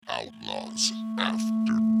Outlaws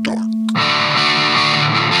After Dark.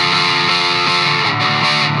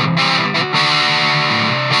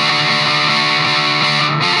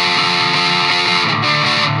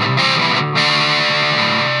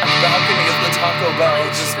 Balcony of the Taco Bell,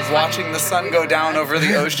 just watching the sun go down over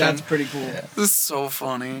the ocean. That's pretty cool. Yeah. This is so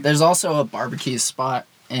funny. There's also a barbecue spot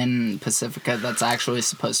in Pacifica that's actually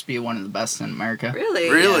supposed to be one of the best in America. Really?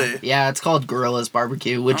 Really? Yeah, it's called Gorilla's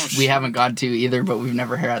Barbecue, which we haven't gone to either, but we've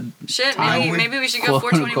never had Shit, time. maybe we should go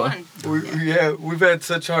 421. We've had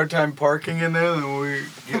such a hard time parking in there, and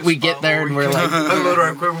We get there and we're like... unload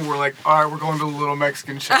our equipment, we're like, alright, we're going to the little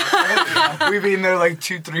Mexican shop. We've been there like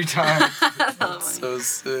 2-3 times. That's so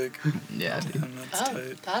sick. Yeah, dude. Damn, that's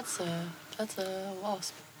tight. That's a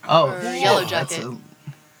wasp. Oh, Or a yellow that's jacket.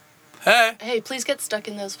 Hey, Hey, please get stuck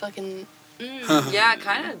in those fucking... Yeah,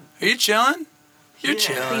 kind of. are you chilling? You're Yeah.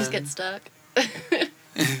 chilling. Please get stuck.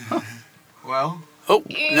 Well, Oh,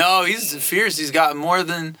 no, he's fierce. He's got more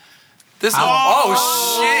than... This is...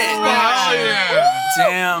 Oh, shit.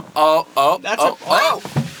 Damn. Oh,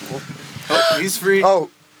 he's free. oh,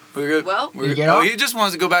 We're good. Well, You get off? he just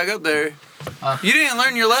wants to go back up there. You didn't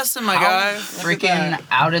learn your lesson, my guy. Freaking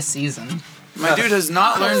out of season. My dude has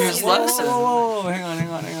not learned his lesson. whoa, hang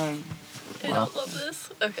on. I don't love this.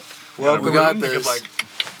 Okay. Welcome We got in. this.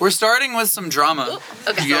 We're starting with some drama.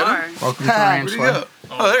 Okay. You get him? darn. Welcome to Ranch Where'd he Life.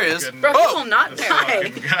 go? Oh, there he is. Bro, he will not die.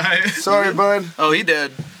 Sorry, bud. Oh, he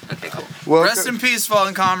did. Okay, cool. Welcome. Rest in peace,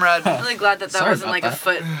 fallen comrade. I'm really glad that Sorry wasn't about like that. a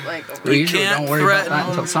foot, like, over. We usually can't don't worry about threaten- that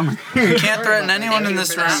until summer. You can't threaten anyone in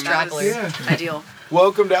this room. Straggler. Yeah. Ideal.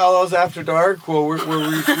 Welcome to Outlaws After Dark. Well, we're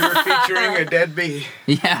featuring a dead bee.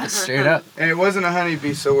 Yeah, straight up. And it wasn't a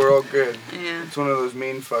honeybee, so we're all good. Yeah. It's one of those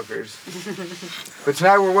mean fuckers. But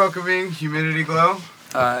tonight we're welcoming Humidity Glow.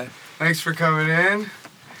 Thanks for coming in.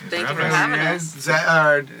 Thank you for having us.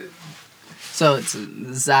 So it's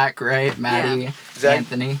Zach, right? Maddie, Zach.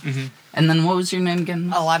 Anthony. And then what was your name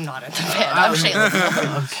again? Oh, I'm not in the band. I'm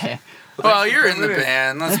Shayla. Okay. Well, you're in the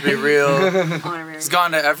band. Let's be real. Honorary. He's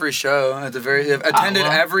gone to every show. Attended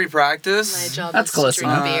well. every My practice. job That's is close to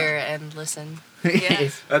drink enough. beer and listen. Yeah.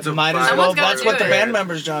 That's a Might as fine- well. Someone's gotta That's do what the it. band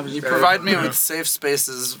member's job is. You provide me with safe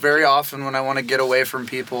spaces very often when I want to get away from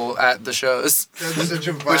people at the shows. That's such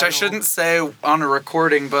a Which I vital- shouldn't say on a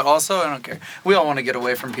recording, but also I don't care. We all want to get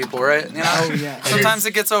away from people, right? You know? Oh, yeah. Sometimes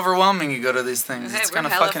it gets overwhelming. You go to these things. Hey, It's we're kind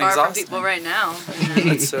of hella fucking far from exhausting. people right now.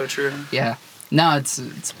 That's so true. Yeah. No, it's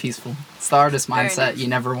peaceful. It's the artist Very mindset. nice. You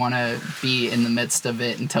never want to be in the midst of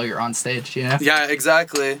it until you're on stage, you know? Yeah,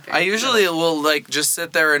 exactly. I usually will like just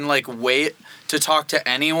sit there and like wait to talk to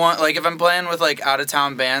anyone. Like if I'm playing with like out of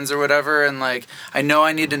town bands or whatever, and like I know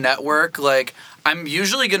I need to network, like I'm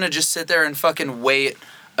usually gonna just sit there and fucking wait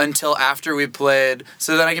until after we played,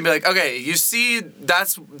 so then I can be like, okay, you see,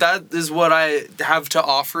 that is what I have to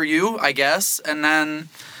offer you, I guess, and then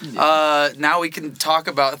now we can talk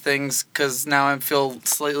about things because now I feel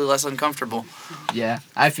slightly less uncomfortable. Yeah,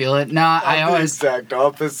 I feel it. No, I I'm the always... exact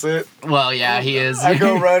opposite. Well, yeah, he is. I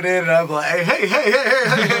go run in and I'm like, hey.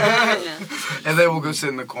 And then we'll go sit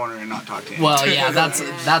in the corner and not talk to him. Well, yeah,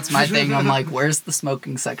 that's my thing. I'm like, where's the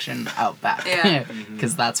smoking section out back? Yeah.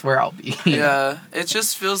 Because that's where I'll be. Yeah, it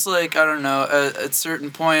just feels like, I don't know, at a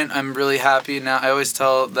certain point, I'm really happy now. I always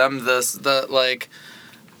tell them this, that, like,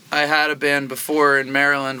 I had a band before in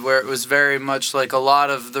Maryland where it was very much, like, a lot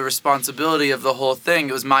of the responsibility of the whole thing.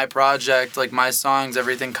 It was my project, like, my songs,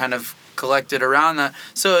 everything kind of collected around that.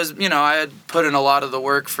 So, it was, you know, I had put in a lot of the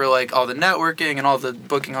work for, like, all the networking and all the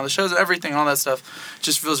booking, all the shows and everything, all that stuff.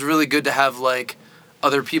 Just feels really good to have, like,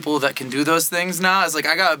 other people that can do those things now. It's like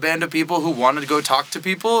I got a band of people who wanted to go talk to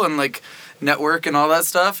people and like network and all that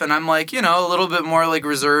stuff, and I'm like, you know, a little bit more like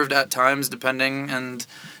reserved at times depending, and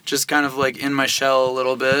just kind of like in my shell a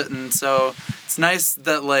little bit. And so it's nice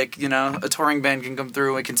that like, you know, a touring band can come through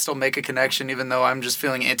and we can still make a connection even though I'm just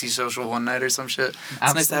feeling antisocial one night or some shit.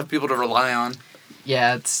 It's nice to have people to rely on.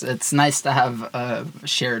 Yeah, it's nice to have a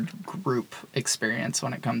shared group experience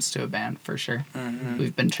when it comes to a band, for sure. Mm-hmm.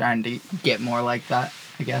 We've been trying to get more like that,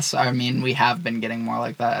 I guess. I mean, we have been getting more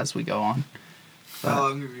like that as we go on. How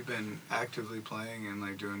long have you been actively playing and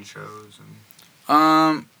like doing shows?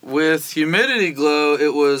 And With Humidity Glow,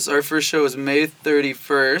 it was, our first show was May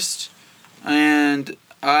 31st, and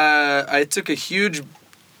I took a huge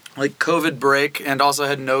like COVID break and also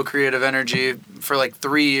had no creative energy for like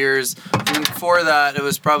 3 years. And then before that, it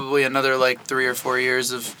was probably another like 3 or 4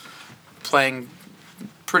 years of playing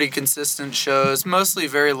pretty consistent shows, mostly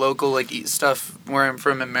very local, like stuff where I'm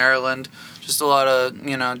from in Maryland. Just a lot of,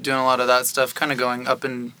 you know, doing a lot of that stuff, kind of going up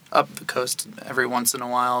the coast every once in a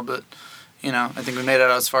while. But, you know, I think we made it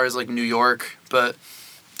out as far as like New York, but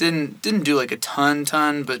didn't do like a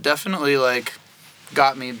ton, but definitely like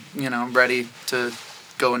got me, ready to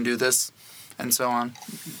go and do this and so on.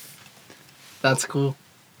 That's cool.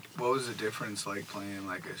 What was the difference like playing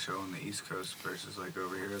like a show on the East Coast versus like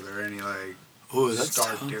over here? Are there any like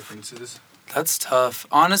stark differences? That's tough.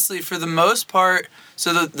 Honestly, for the most part,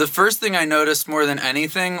 so the first thing I noticed more than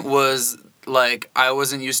anything was like I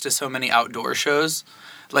wasn't used to so many outdoor shows.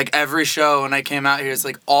 Like every show when I came out here, it's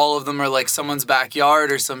like all of them are like someone's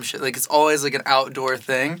backyard or some shit. Like it's always like an outdoor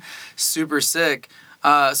thing. Super sick.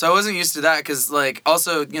 So I wasn't used to that because like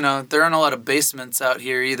also, there aren't a lot of basements out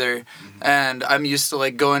here either. And I'm used to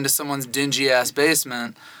like going to someone's dingy ass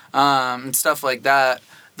basement and stuff like that.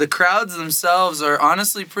 The crowds themselves are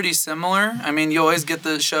honestly pretty similar. I mean, you always get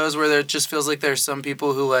the shows where it just feels like there's some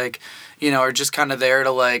people who like, are just kind of there to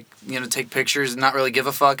like, take pictures and not really give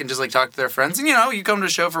a fuck and just like talk to their friends. And, you come to a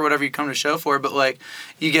show for whatever you come to a show for, but like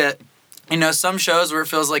you get, some shows where it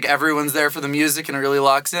feels like everyone's there for the music and it really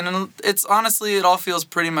locks in. And it's honestly, it all feels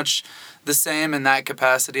pretty much the same in that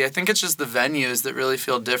capacity. I think it's just the venues that really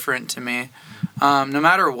feel different to me. No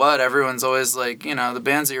matter what, everyone's always like, the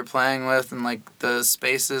bands that you're playing with and like the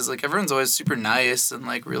spaces, like everyone's always super nice and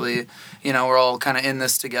like really, we're all kind of in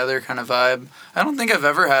this together kind of vibe. I don't think I've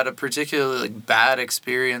ever had a particularly like bad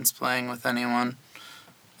experience playing with anyone,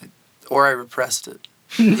 or I repressed it.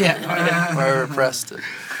 Yeah. Or I repressed it.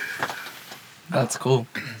 That's cool.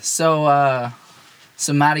 So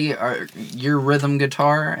Maddie, your rhythm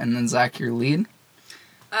guitar and then Zach, your lead?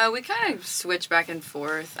 We kind of switch back and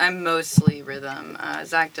forth. I'm mostly rhythm.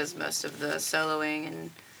 Zach does most of the soloing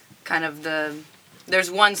and kind of there's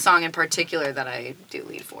one song in particular that I do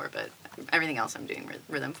lead for, but everything else I'm doing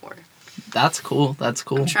rhythm for. That's cool.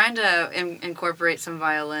 I'm trying to incorporate some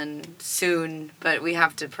violin soon, but we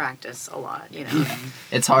have to practice a lot,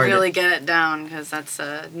 It's hard. Really get it down because that's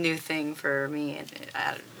a new thing for me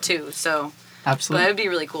too. So, absolutely. But it would be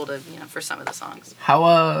really cool to, for some of the songs. How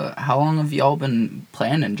long have y'all been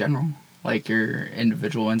playing in general? Like your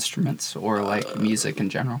individual instruments or like music in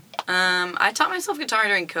general? I taught myself guitar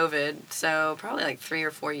during COVID, so probably like 3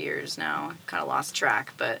 or 4 years now. Kind of lost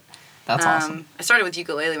track, but that's awesome. I started with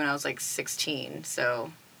ukulele when I was like 16,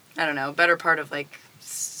 so I don't know, better part of like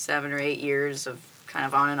 7 or 8 years of kind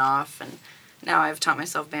of on and off, and now I've taught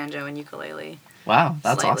myself banjo and ukulele. Wow,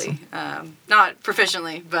 that's slightly. awesome. Not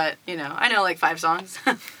proficiently, but I know like 5 songs.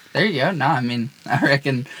 There you go. No, I mean, I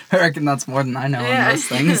reckon that's more than I know on those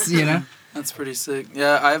things, That's pretty sick.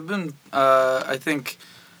 Yeah, I've been, I think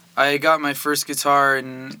I got my first guitar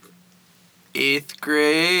in 8th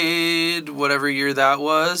grade, whatever year that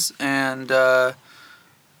was, and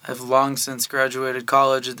I've long since graduated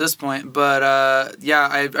college at this point. But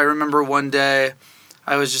I remember one day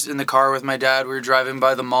I was just in the car with my dad. We were driving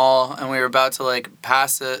by the mall, and we were about to like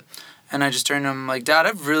pass it, and I just turned to him like, Dad,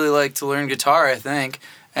 I'd really like to learn guitar, I think.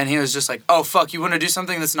 And he was just like, oh, fuck, you want to do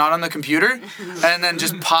something that's not on the computer? And then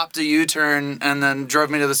just popped a U-turn and then drove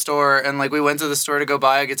me to the store. And, like, we went to the store to go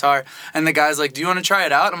buy a guitar. And the guy's like, do you want to try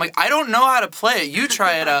it out? I'm like, I don't know how to play it. You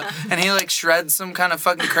try it out. And he, like, shreds some kind of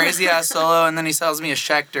fucking crazy-ass solo. And then he sells me a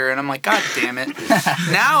Schecter. And I'm like, God damn it.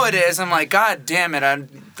 Nowadays, I'm like, God damn it.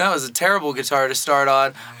 That was a terrible guitar to start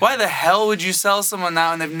on. Why the hell would you sell someone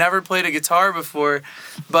that when they've never played a guitar before?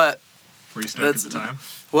 But were you stoked at the time?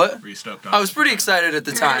 What? Were you stoked on I was pretty excited at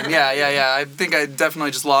the time. Yeah. I think I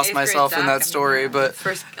definitely just lost myself in that story. But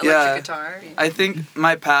first electric guitar. I think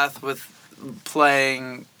my path with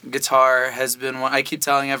playing guitar has been one. I keep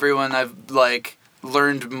telling everyone I've like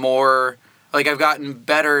learned more. Like I've gotten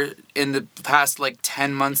better in the past like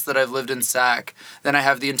 10 months that I've lived in Sac than I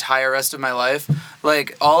have the entire rest of my life.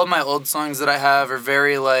 Like all of my old songs that I have are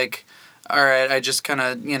very like, all right, I just kind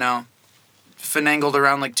of finangled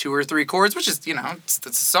around like 2 or 3 chords, which is, it's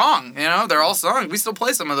a song, they're all songs. We still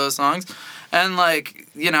play some of those songs. And like,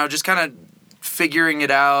 just kind of figuring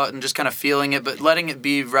it out and just kind of feeling it, but letting it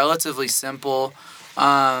be relatively simple.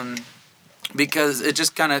 Because it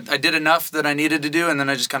just kind of, I did enough that I needed to do, and then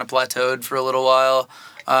I just kind of plateaued for a little while.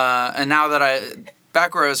 And now that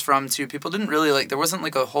back where I was from too, people didn't really like, there wasn't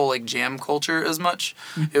like a whole like jam culture as much.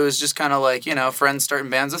 It was just kind of like, friends starting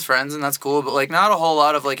bands with friends, and that's cool, but like not a whole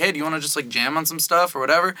lot of like, hey, do you want to just like jam on some stuff or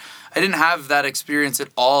whatever? I didn't have that experience at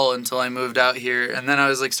all until I moved out here, and then I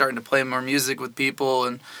was like starting to play more music with people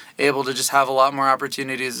and able to just have a lot more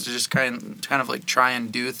opportunities to just kind of like try and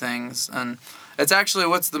do things. And it's actually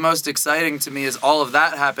what's the most exciting to me is all of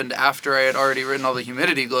that happened after I had already written all the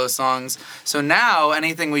Humidity Glow songs. So now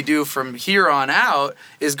anything we do from here on out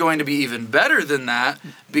is going to be even better than that,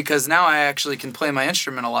 because now I actually can play my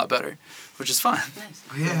instrument a lot better, which is fun. Nice.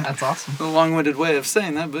 Yeah. That's awesome. A long-winded way of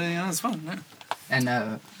saying that, but it's fun. Yeah.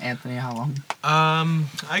 And Anthony, how long?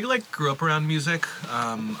 I grew up around music.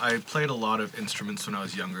 I played a lot of instruments when I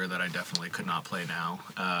was younger that I definitely could not play now.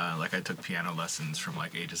 I took piano lessons from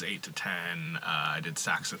ages 8 to 10. I did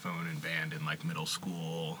saxophone in band in middle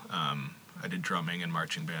school. I did drumming and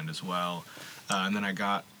marching band as well. And then I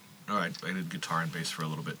did guitar and bass for a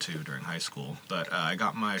little bit too during high school. But I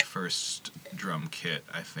got my first drum kit,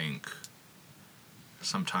 I think,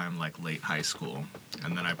 sometime late high school,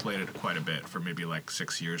 and then I played it quite a bit for maybe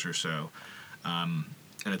 6 years or so. And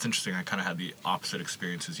it's interesting, I kind of had the opposite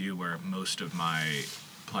experience as you, where most of my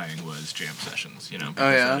playing was jam sessions, because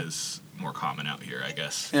that is more common out here, I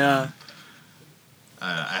guess. Yeah.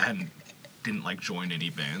 I didn't join any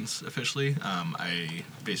bands officially. I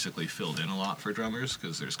basically filled in a lot for drummers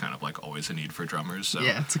because there's kind of always a need for drummers. So,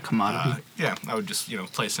 yeah, it's a commodity. I would just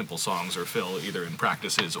play simple songs or fill either in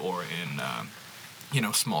practices or in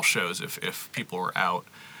small shows if people were out.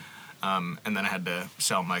 And then I had to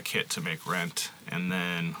sell my kit to make rent. And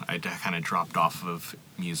then I kind of dropped off of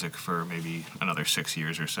music for maybe another 6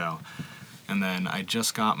 years or so. And then I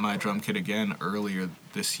just got my drum kit again earlier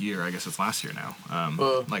this year. I guess it's last year now.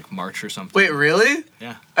 March or something. Wait, really?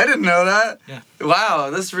 Yeah. I didn't know that. Yeah. Wow,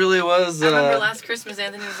 this really was... I remember last Christmas,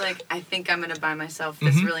 Anthony was like, I think I'm going to buy myself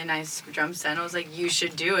this really nice drum set. And I was like, you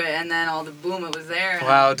should do it. And then boom, it was there. And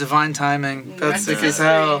wow, divine timing. That's sick as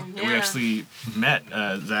hell. Yeah. We actually met,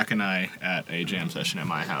 Zach and I, at a jam session at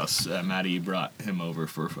my house. Maddie brought him over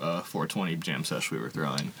for a 420 jam session we were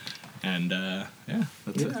throwing. And,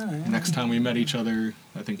 that's it. Next time we met each other,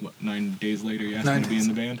 I think, 9 days later, you asked me to be in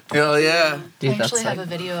the band? Hell yeah. Dude, I actually that's have a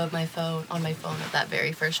video of my phone on my phone of that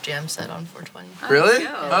very first jam set on 420. Really?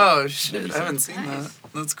 Yeah. Oh, shit. I haven't seen Nice.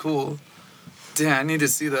 that. That's cool. Damn, I need to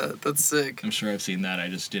see that. That's sick. I'm sure I've seen that. I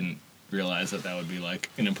just didn't realize that would be,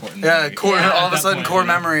 an important Yeah, memory. core, Yeah. all of a At that sudden, point, core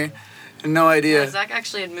memory. No idea. Zach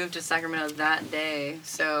actually had moved to Sacramento that day,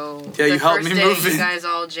 so Yeah, you the helped first me day move you in. guys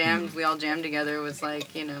all jammed, we all jammed together was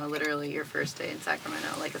literally your first day in Sacramento,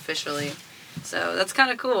 officially. So that's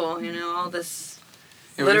kind of cool, all this.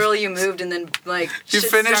 Yeah, we- Literally, you moved and then You shit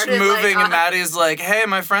finished started, moving, and Maddie's like, "Hey,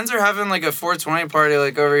 my friends are having a 420 party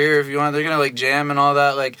over here. If you want, they're gonna jam and all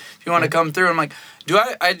that. If you want to come through." I'm like, "Do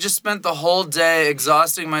I just spent the whole day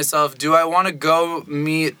exhausting myself. Do I want to go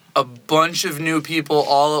meet a bunch of new people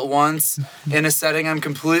all at once in a setting I'm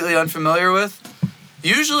completely unfamiliar with?"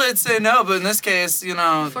 Usually I'd say no, but in this case, I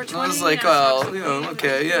 420, was like, yeah, "Well,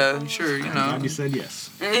 okay, yeah, sure, You said yes.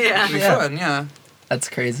 Yeah. it'd be Yeah. fun, yeah, That's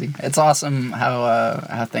crazy. It's awesome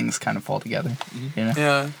how things kind of fall together.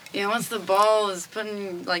 yeah." Yeah, once the ball is put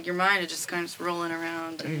in your mind, it just kind of rolling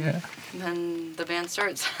around, Yeah. and then the band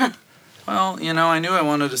starts. Well, I knew I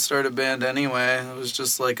wanted to start a band anyway. It was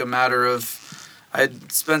just a matter of,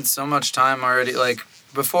 I'd spent so much time already.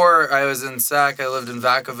 Before I was in Sac, I lived in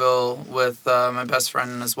Vacaville with my best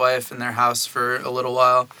friend and his wife in their house for a little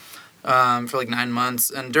while, for 9 months.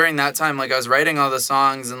 And during that time, I was writing all the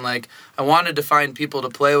songs and I wanted to find people to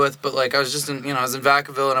play with, but I was just in, I was in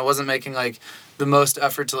Vacaville and I wasn't making the most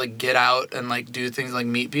effort to get out and do things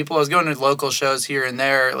meet people. I was going to local shows here and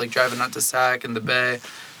there, driving out to Sac and the Bay,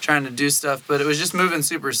 trying to do stuff, but it was just moving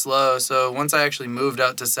super slow. So once I actually moved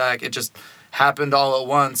out to Sac, it just happened all at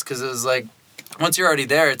once, because it was once you're already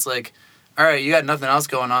there, it's all right, you got nothing else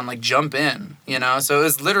going on, jump in, So it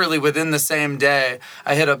was literally within the same day,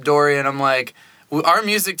 I hit up Dory and I'm like, our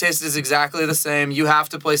music taste is exactly the same. You have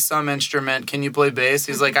to play some instrument. Can you play bass?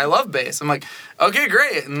 He's like, I love bass. I'm like, okay,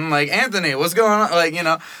 great. And I'm like, Anthony, what's going on?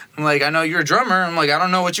 I'm like, I know you're a drummer. I'm like, I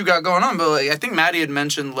don't know what you got going on, but I think Maddie had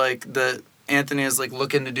mentioned that Anthony is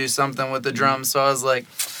looking to do something with the drums. So I was like,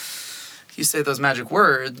 you say those magic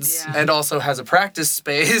words, Yeah. and also has a practice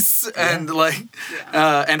space, and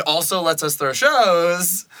Yeah. and also lets us throw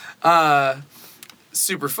shows.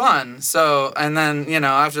 Super fun. So, and then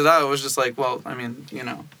after that, it was just well, I mean,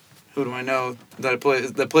 who do I know that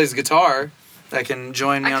plays guitar that can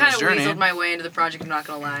join me I on kind this of journey? weaseled my way into the project, I'm not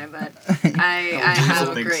going to lie, but I have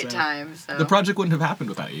a think great so. time. So The project wouldn't have happened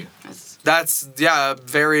without you. It's That's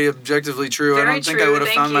very objectively true. I very don't think I true, would have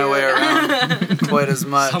thank found my you. way around quite as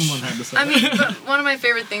much. Someone had to say I that. mean, but one of my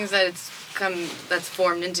favorite things that's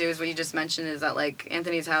formed into is what you just mentioned, is that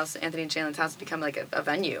Anthony and Shaylin's house has become a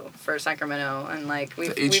venue for Sacramento, and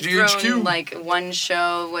we've HGHQ. thrown one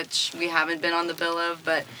show which we haven't been on the bill of,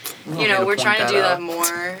 but I'm not gonna we're point trying to that do out. that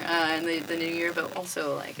more in the new year, but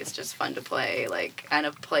also it's just fun to play at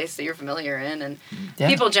a place that you're familiar in, and Yeah.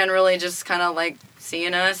 people generally just kind of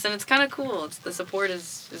seeing us, and it's kind of cool. The support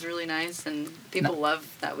is really nice, and people love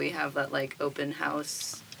that we have that open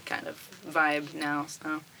house kind of vibe now.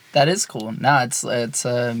 So That is cool. No, it's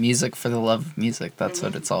music for the love of music. That's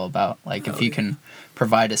what it's all about. Like, if you can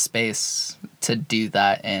provide a space to do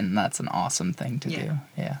that, and that's an awesome thing to do.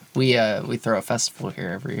 Yeah. We throw a festival here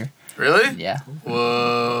every year. Really? Yeah.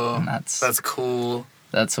 Whoa. And that's cool.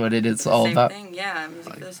 That's what it is all Same about. thing, yeah.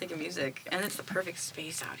 Music for the sake of music, and it's the perfect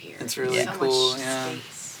space out here. It's really so cool. much Yeah.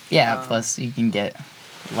 space. Yeah, plus you can get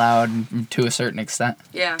loud to a certain extent.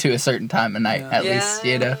 Yeah. To a certain time of night, at least,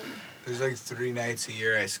 you know. There's like 3 nights a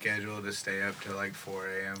year I schedule to stay up till like 4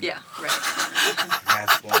 a.m. Yeah, right.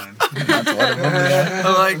 That's one. I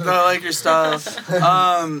like your style.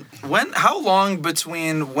 How long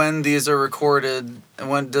between when these are recorded and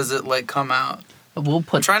when does it like come out? We'll I'm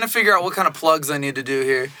put. trying to figure out what kind of plugs I need to do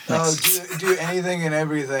here. Oh, do anything and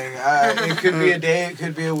everything. It could be a day, it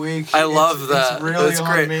could be a week. I love that. It's really That's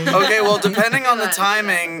on great. me. Okay, well, depending on the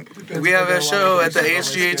timing, we have a show at the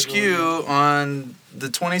HGHQ on the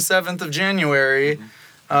 27th of January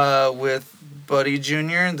with Buddy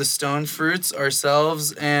Jr., the Stone Fruits,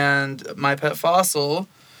 ourselves, and My Pet Fossil.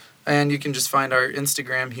 And you can just find our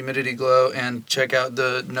Instagram, Humidity Glow, and check out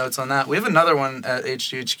the notes on that. We have another one at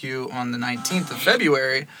HGHQ on the 19th of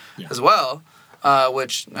February as well,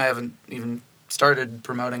 which I haven't even started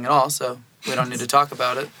promoting at all, so we don't need to talk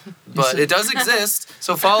about it. But it does exist,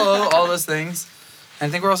 so follow all those things. And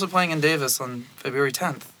I think we're also playing in Davis on February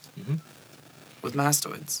 10th with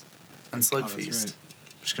Mastoids and Slug Feast. Right.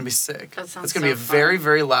 Which is going to be sick. That sounds It's going to be a so very, fun.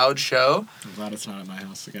 very loud show. I'm glad it's not at my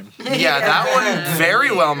house again. Yeah, that one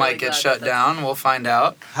very well Really might get glad shut that down. We'll find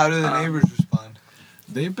out. How do the neighbors respond?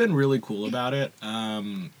 They've been really cool about it.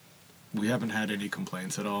 We haven't had any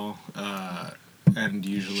complaints at all. And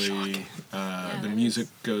usually the music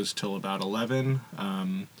goes till about 11.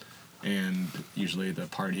 And usually the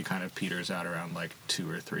party kind of peters out around like 2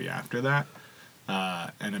 or 3 after that.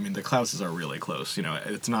 And I mean, the Klauses are really close. You know,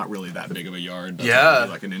 it's not really that big of a yard. That's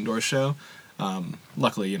really like an indoor show.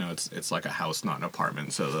 Luckily, you know, it's like a house, not an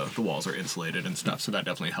apartment, so the walls are insulated and stuff. So that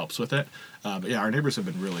definitely helps with it. But yeah, our neighbors have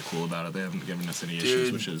been really cool about it. They haven't given us any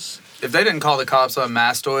issues, which is. If they didn't call the cops on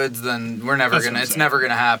mastoids, then we're never That's gonna. what I'm It's saying. never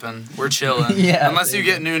gonna happen. We're chilling. Yeah, Unless you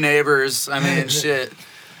get new neighbors. I mean, shit.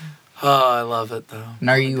 Oh, I love it though. And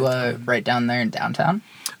are you right down there in downtown?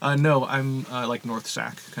 No, I'm like North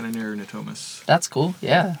Sac, kind of near Natomas. That's cool.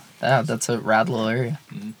 Yeah. That's a rad little area.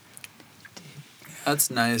 That's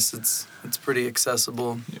nice. It's pretty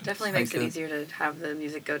accessible. Definitely makes it Like easier to have the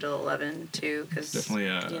music go till 11 too, because Definitely,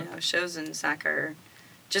 you know, shows in SAC are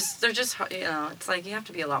they're just you know, it's like you have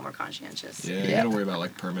to be a lot more conscientious. Yeah, you gotta worry about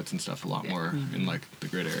like permits and stuff a lot more in like the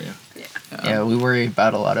grid area. Yeah, we worry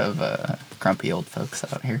about a lot of grumpy old folks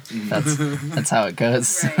out here. That's how it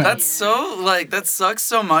goes. Right. That's so like that sucks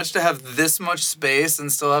so much to have this much space and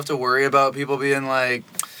still have to worry about people being like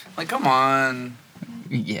come on.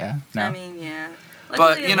 Yeah. No. I mean, yeah.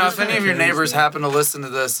 But you know, if any of your neighbors happen to listen to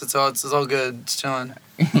this, it's all good. It's chilling.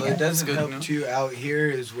 Well, it doesn't good, help you know? too out here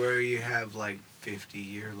is where you have like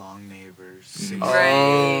 50-year-long neighbors. 60 Right.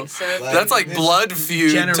 Oh. So if That's like this blood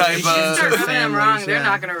feud type generation you of. start rubbing them wrong, families, they're yeah.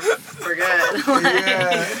 not gonna forget. Like,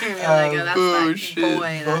 you're like, oh, that's oh, that shit.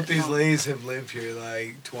 boy. Both these that, ladies have lived here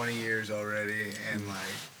like 20 years already, and like,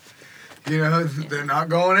 you know, they're not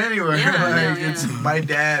going anywhere. Yeah, I like, know, it's yeah. my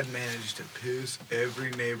dad managed to piss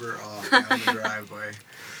every neighbor off down the driveway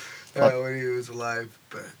when he was alive.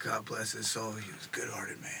 But God bless his soul, he was a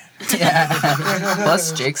good-hearted man. Yeah.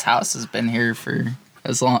 Plus, Jake's house has been here for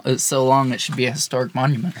so long it should be a historic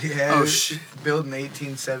monument. Yeah, Oh, it was shit. built in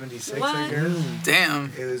 1876, I What? guess.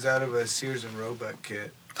 Damn. It was out of a Sears and Roebuck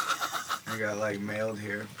kit. I got like mailed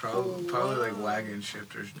here, probably like wagon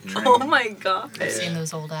shipped or train. oh my god. I've seen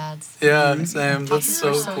those old ads. Yeah, same. That's These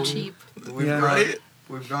so are so cool. cheap. We've Yeah. gone, Right?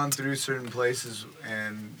 we've gone through certain places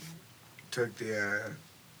and took the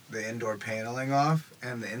indoor paneling off,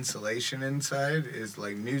 and the insulation inside is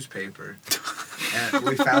like newspaper. And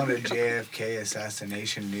we found a JFK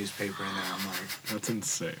assassination newspaper in there. I'm like, That's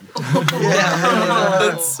insane.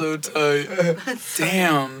 That's so tight.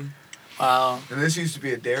 Damn. Wow. and this used to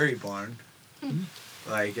be a dairy barn,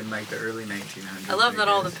 like in like the early 1900s. I love that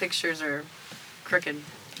all the guess. pictures are crooked.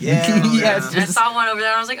 Yeah, Yeah, it's I just- saw one over there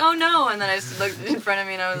and I was like, oh no, and then I just looked in front of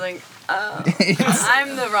me and I was like, oh,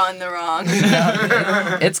 I'm the wrong.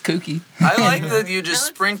 It's kooky. I like that you just That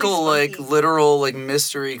looks sprinkle really like spooky. literal like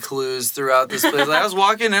mystery clues throughout this place. Like, I was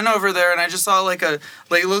walking in over there and I just saw like it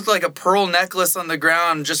looked like a pearl necklace on the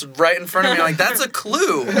ground just right in front of me. Like that's a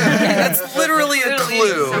clue. That's literally a Literally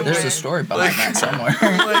clue. somewhere. There's a story behind that somewhere.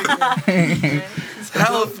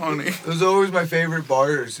 hella funny. It was always my favorite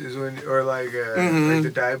bars, is when, or like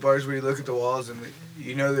the dive bars where you look at the walls and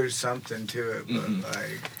you know there's something to it, but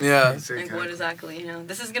like Yeah. it's Like, what exactly, you know?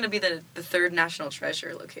 This is going to be the third National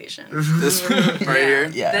Treasure location. This right here.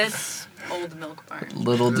 Yeah. This old milk barn.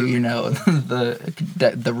 Little do you know,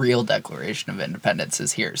 the real Declaration of Independence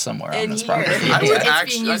is here somewhere on In this here. property. I would It's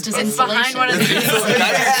actually being used as It's behind one of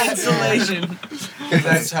insulation. these. insulation.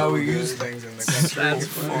 That's how we use things in the country. That's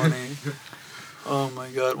funny. Oh my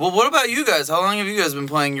god. Well, what about you guys? How long have you guys been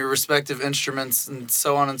playing your respective instruments and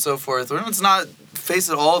so on and so forth? Let's not face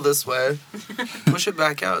it all this way. Push it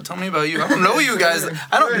back out. Tell me about you. I don't know you guys.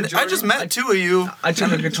 I just met two of you. I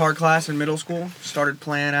took a guitar class in middle school, started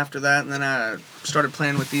playing after that, and then I started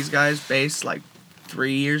playing with these guys, bass, like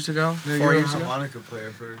 3 years ago, No, 4 you were a years ago, harmonica player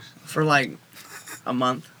first. for like a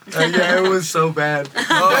month. Yeah, it was so bad. Oh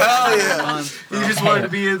hell yeah. You just wanted to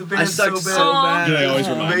be in the band I sucked so bad. so bad. Do they always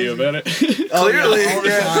remind you about it? Oh, yeah,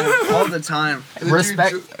 Clearly. all the time.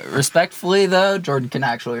 Respectfully though, Jordan can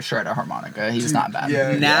actually shred a harmonica. He's not bad.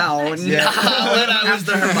 Yeah. Now, Yeah. when I was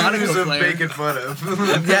the harmonica Who's player. making fun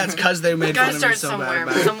of. Yeah, it's because they made Gotta fun of me start so somewhere.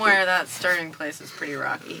 bad. Somewhere that starting place is pretty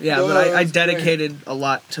rocky. Yeah, Oh, but I that's great. dedicated a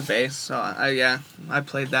lot to bass, so I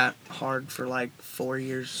played that hard for like 4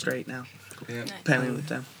 years straight now, Yeah. playing with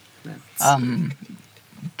them.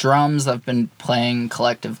 Drums I've been playing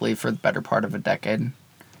collectively for the better part of a decade.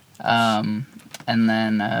 And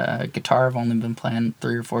then guitar I've only been playing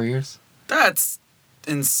 3 or 4 years. That's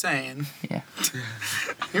insane. Yeah.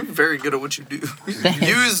 You're very good at what you do. You Thanks.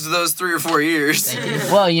 used those 3 or 4 years.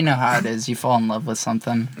 Well, you know how it is. You fall in love with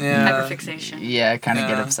something. Yeah. Hyperfixation. Yeah, kind of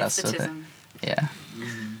get Yeah. obsessed with it. Asceticism. Yeah.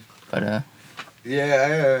 But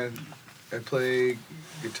Yeah, I play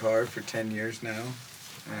guitar for 10 years now,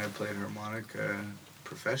 and I played harmonica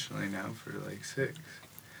professionally now for like 6.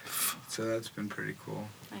 So that's been pretty cool.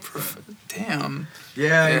 Damn.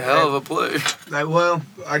 Yeah, A hell of a play.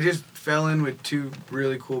 I just fell in with 2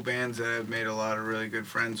 really cool bands that I've made a lot of really good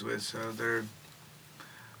friends with, so I'm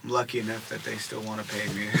lucky enough that they still want to pay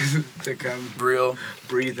me to come Real.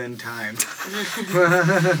 breathe in time.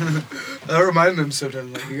 I remind them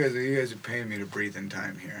sometimes, like, you guys are paying me to breathe in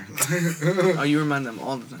time here. Oh, you remind them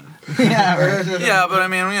all the time. Yeah, but I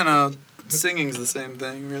mean, you know, singing's the same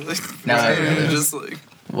thing, really. No, Right? it is. Just like,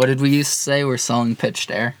 what did we used to say? We're selling pitched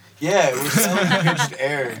air. Yeah, we're selling pitched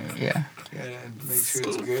air. Yeah. You gotta make sure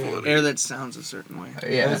it's good. Air that sounds a certain way.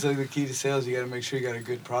 Yeah. That's like the key to sales. You gotta make sure you got a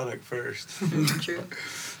good product first. True.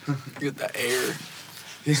 get the air.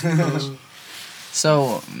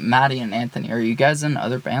 So, Maddie and Anthony, are you guys in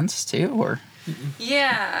other bands too, or?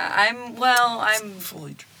 Yeah, I'm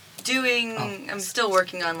Fully. I'm still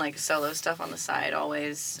working on like solo stuff on the side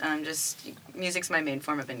always. Just music's my main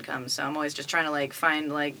form of income, so I'm always just trying to like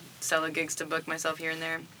find like solo gigs to book myself here and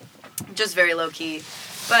there. Just very low key,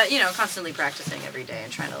 but you know, constantly practicing every day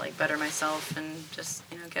and trying to like better myself and just,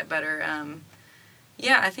 you know, get better.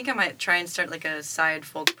 Yeah, I think I might try and start like a side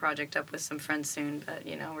folk project up with some friends soon, but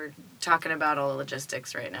you know, we're talking about all the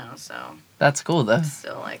logistics right now, so That's cool though.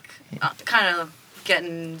 still like kind of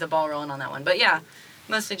getting the ball rolling on that one. But yeah,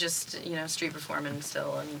 mostly just, you know, street performing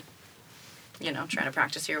still and, you know, trying to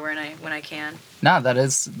practice here when I can. No, that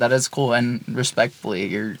is cool, and respectfully,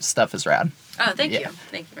 your stuff is rad. Oh, thank Yeah. you.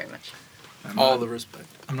 Thank you very much. All the respect.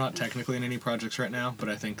 I'm not technically in any projects right now, but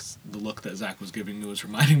I think the look that Zach was giving me was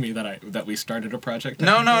reminding me that we started a project.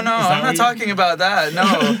 No, technically. Is that I'm not what you- talking about that.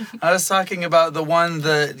 No, I was talking about the one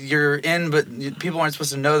that you're in, but people aren't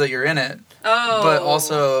supposed to know that you're in it. Oh. But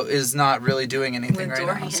also is not really doing anything With right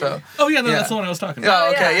now. Dorian. So. Oh yeah, no, Yeah. that's the one I was talking about.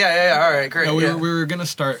 Oh, okay. Yeah. All right, great. No, yeah. we were gonna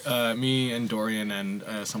start. Me and Dorian and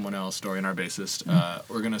someone else, Dorian, our bassist.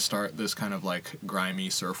 We're gonna start this kind of like grimy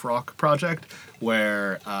surf rock project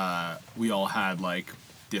where we all had like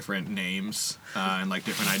different names and like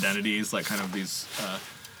different identities, like kind of these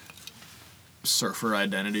surfer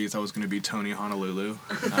identities. I was gonna be Tony Honolulu.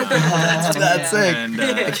 That's it. And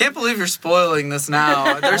I can't believe you're spoiling this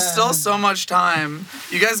now. There's still so much time.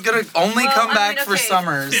 You guys gotta only Well, come I back mean, for okay,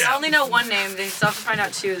 summers. I only know one name. They still have to find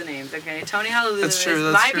out 2 of the names. Okay, Tony Honolulu That's true,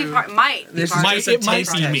 is, that's might be true. part. Might be This part. is Might- just a it might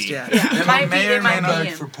taste be test, me. yeah. Yeah, might be. may or It might may be not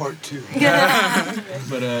him. For part 2.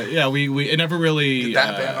 But yeah, we it never really Get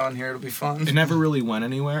that band on here. It'll be fun. it never really went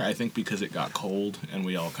anywhere. I think because it got cold and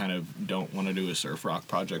we all kind of don't want to do a surf rock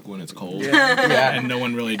project when it's cold. Yeah. And no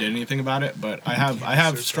one really did anything about it. But I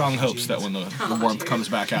have strong hopes that when the warmth comes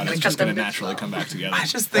back out, it's just cut going to them naturally bits come back together. I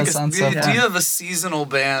just think That it's, sounds the so idea fun. of a seasonal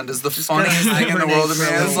band is the Just funniest gonna thing in the hibernate world to for me.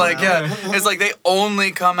 a It's little like, while. yeah, it's like they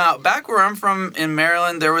only come out. Back where I'm from in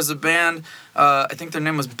Maryland, there was a band I think their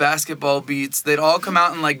name was Basketball Beats. They'd all come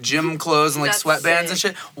out in like gym clothes and like That's sweatbands and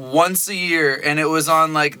sick. shit once a year, and it was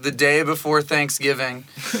on like the day before Thanksgiving,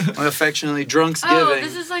 affectionately Drunksgiving. Oh,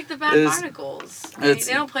 this is like the Bad Is- Barnacles. it's-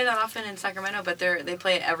 They don't play that often in Sacramento, but they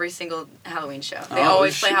play it every single Halloween show. They Oh,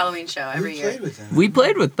 always play shit. Halloween show every We year. played with them. We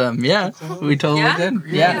played with them, yeah. We totally Yeah? did.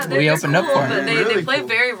 Yeah, Yeah, they're- we they're opened up cool, for but them. they Really play cool.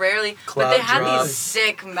 very rarely. But Cloud they had drop. these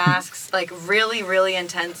sick masks, like really, really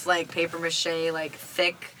intense, like paper mache, like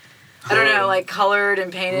thick. I don't know, like colored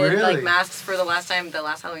and painted like Really? masks for the last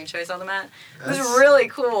Halloween show I saw them at. It was That's- really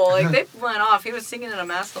cool. Like they went off. He was singing in a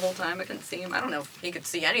mask the whole time. I couldn't see him. I don't know if he could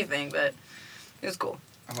see anything, but it was cool.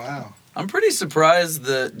 Wow. I'm pretty surprised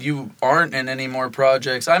that you aren't in any more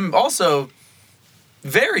projects. I'm also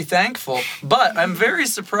very thankful, but I'm very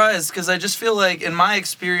surprised because I just feel like, in my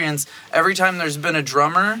experience, every time there's been a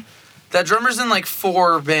drummer, that drummer's in like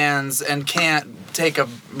 4 bands and can't take a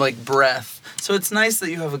like breath. So it's nice that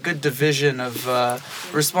you have a good division of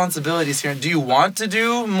responsibilities here. Do you want to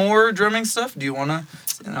do more drumming stuff? Do you want to?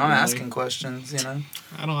 I'm Really? asking questions, you know.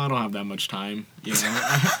 I don't have that much time, you know.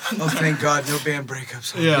 Oh, thank God, no band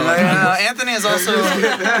breakups. Yeah. Anthony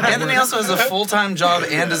also has a full-time job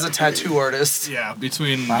and is a tattoo artist. Yeah,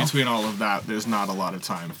 between all of that, there's not a lot of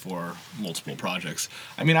time for multiple projects.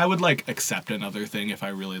 I mean, I would like accept another thing if I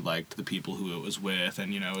really liked the people who it was with,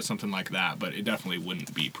 and something like that. But it definitely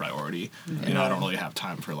wouldn't be priority. You know, I don't really have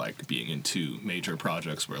time for like being in 2 major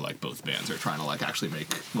projects where like both bands are trying to like actually make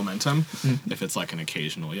momentum. If it's like an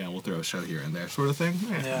occasional, we'll throw a show here and there sort of thing.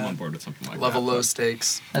 I'm on board with something like Level that. low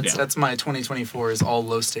stakes. That's my 2024 is all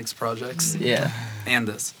low stakes projects. Yeah. And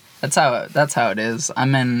this. That's how it is.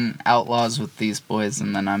 I'm in Outlaws with these boys,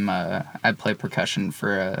 and then I play percussion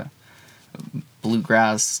for a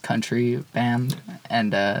bluegrass country band,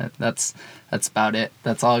 and that's about it.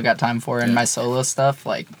 That's all I got time for. And my solo stuff,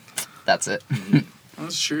 like, that's it.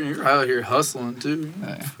 That's true. You're out here hustling too.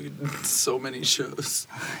 So many shows.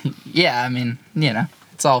 Yeah, I mean,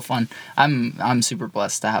 it's all fun. I'm super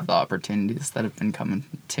blessed to have the opportunities that have been coming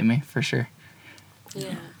to me for sure.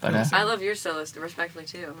 Yeah. But I love your solo stuff, respectfully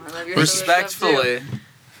too. I love your solo stuff, too. Respectfully.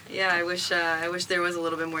 Yeah, I wish there was a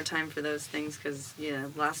little bit more time for those things because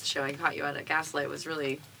last show I caught you at Gaslight was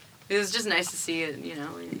really. It was just nice to see it,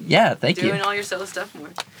 yeah, thank doing you. all your solo stuff more.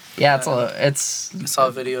 Yeah, I saw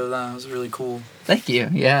a video of that. It was really cool. Thank you.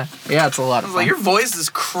 Yeah, it's a lot I of was like, fun. your voice is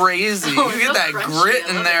crazy. Oh, You it's get so that crunchy. grit I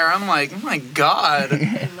in love there. I'm like, oh my God.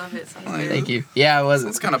 I love it. Sounds good. Thank you. Yeah, it was.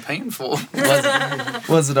 It's kind of painful.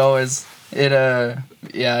 Wasn't always. It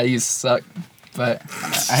I used to suck, but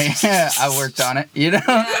I worked on it. Yeah,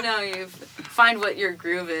 I know you find what your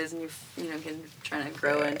groove is, and you can try to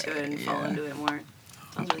grow into it and fall into it more.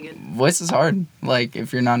 Sounds really good. Voice is hard. Like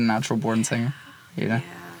if you're not a natural born singer, Yeah,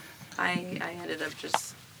 I ended up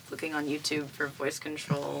just looking on YouTube for voice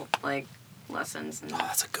control lessons and. Oh,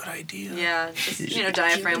 that's a good idea. Yeah, just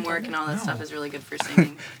diaphragm work and all that stuff is really good for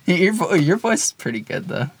singing. Your voice is pretty good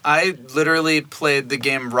though. I literally played the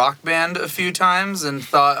game Rock Band a few times and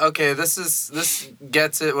thought, okay, this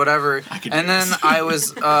gets it, whatever. And then I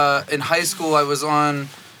was in high school. I was on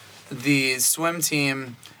the swim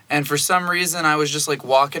team, and for some reason I was just like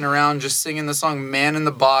walking around just singing the song "Man in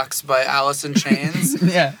the Box" by Alice in Chains.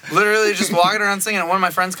 Yeah. Literally just walking around singing, and one of my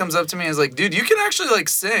friends comes up to me and is like, dude, you can actually like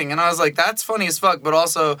sing. And I was like, that's funny as fuck, but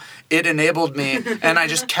also it enabled me, and I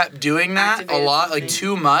just kept doing that a Activated lot, like something.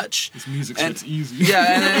 too much. This music And- shit's easy.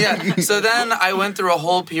 Yeah. So then I went through a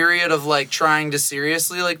whole period of like trying to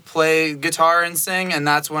seriously like play guitar and sing, and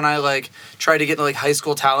that's when I like tried to get to like high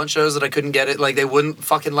school talent shows that I couldn't get it. Like they wouldn't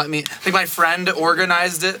fucking let me. Like my friend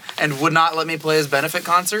organized it and would not let me play his benefit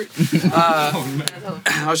concert.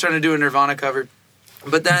 I was trying to do a Nirvana cover.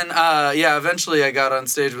 But then, eventually I got on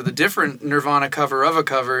stage with a different Nirvana cover of a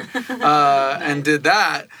cover and did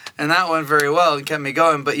that. And that went very well and kept me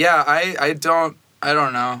going. But yeah, I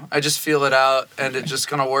don't know. I just feel it out and it just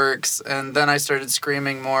kind of works. And then I started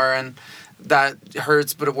screaming more and that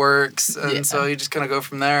hurts, but it works. And so you just kind of go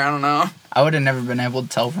from there. I don't know. I would have never been able to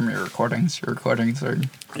tell from your recordings. Your recordings are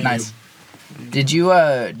nice. Did you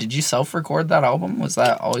self-record that album? Was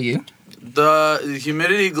that all you? The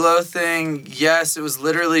Humidity Glow thing, yes, it was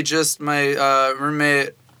literally just my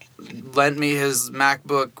roommate lent me his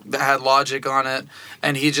MacBook that had Logic on it,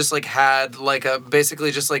 and he just like had like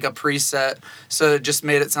basically just like a preset, so it just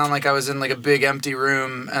made it sound like I was in like a big empty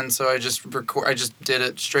room, and so I just did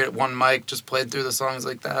it straight at one mic, just played through the songs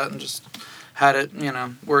like that, and just had it,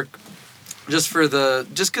 work. Just because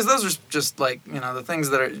those are just like, the things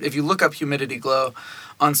that are, if you look up Humidity Glow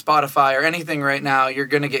on Spotify or anything right now, you're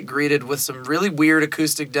going to get greeted with some really weird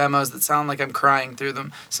acoustic demos that sound like I'm crying through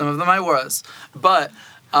them. Some of them I was. But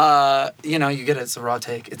You know, you get it. It's a raw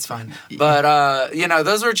take. It's fine. But, you know,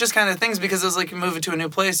 those were just kind of things because it was like you move into a new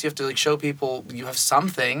place. You have to like show people you have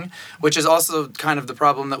something, which is also kind of the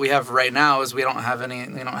problem that we have right now is we don't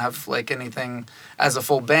have like anything as a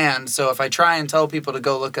full band. So if I try and tell people to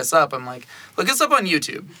go look us up, I'm like, look us up on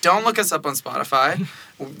YouTube. Don't look us up on Spotify.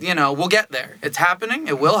 You know, we'll get there. It's happening.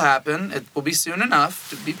 It will happen. It will be soon enough.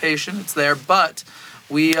 To be patient. It's there. But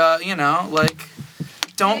we, you know, like...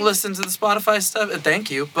 Don't listen to the Spotify stuff.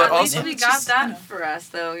 Thank you, but At also least we got that for us,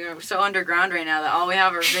 though. We're so underground right now that all we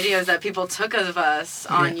have are videos that people took of us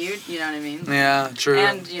on YouTube. You know what I mean? Yeah, true.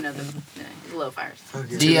 And you know the low fires.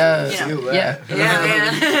 Yeah.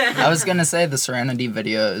 I was gonna say the Serenity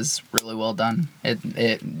video is really well done.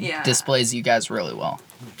 It displays you guys really well.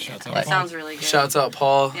 Shouts out. It sounds really good. Shouts out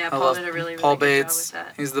Paul. Yeah, I Paul love did a really Paul good job Bates. with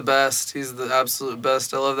that. He's the best. He's the absolute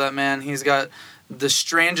best. I love that man. He's got the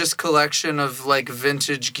strangest collection of like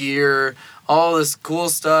vintage gear, all this cool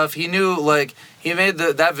stuff. He knew like he made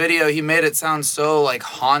that video. He made it sound so like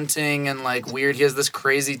haunting and like weird. He has this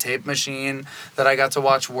crazy tape machine that I got to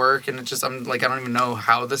watch work, and it just I'm like I don't even know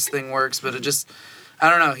how this thing works, but it just. I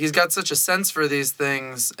don't know. He's got such a sense for these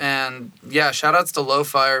things, and yeah, shout outs to Low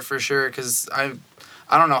Fire for sure, because I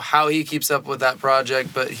don't know how he keeps up with that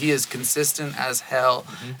project, but he is consistent as hell,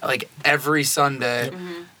 like every Sunday.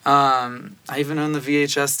 I even own the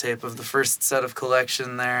VHS tape of the first set of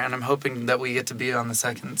Collection there, and I'm hoping that we get to be on the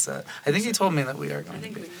second set. I think he told me that we are going to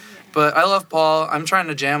be. But I love Paul. I'm trying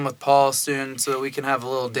to jam with Paul soon so that we can have a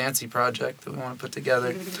little dancey project that we want to put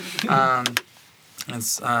together.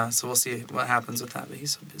 So we'll see what happens with that, but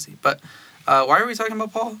he's so busy. But why are we talking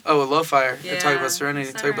about Paul? Oh, Low Fire. Yeah, We're talking about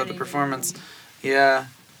Serenity. Talking about the performance. Yeah.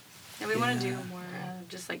 And we want to do more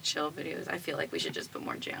just like chill videos. I feel like we should just put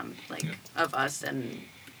more jam of us and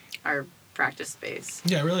our practice space.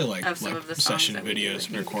 Yeah, I really like some of the session songs that we do. videos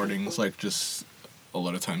and recordings. Like just a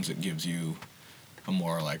lot of times it gives you a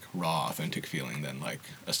more like raw, authentic feeling than like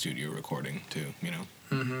a studio recording too. You know.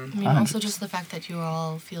 I mean, also just the fact that you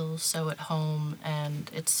all feel so at home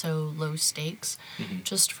and it's so low stakes,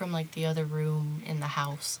 just from like the other room in the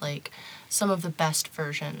house. Like some of the best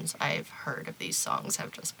versions I've heard of these songs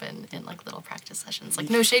have just been in like little practice sessions. Like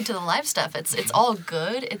no shade to the live stuff, it's all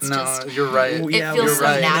good. It's just you're right. It Yeah, feels you're so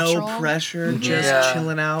right. natural. No pressure, just Yeah.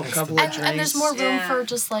 chilling out, couple of drinks. And there's more room Yeah. for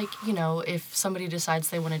just like, you know, if somebody decides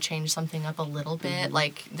they want to change something up a little bit,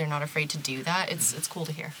 like they're not afraid to do that. It's cool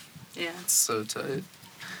to hear. Yeah. It's so tight.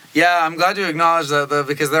 Yeah, I'm glad you acknowledge that though,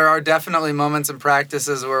 because there are definitely moments in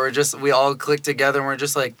practices where we all click together and we're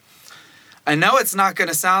just like, I know it's not going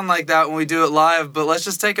to sound like that when we do it live, but let's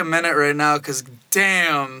just take a minute right now because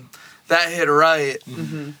damn, that hit right.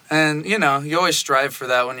 And, you know, you always strive for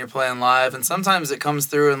that when you're playing live, and sometimes it comes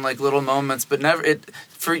through in like little moments, but never, it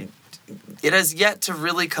has yet to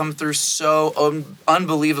really come through so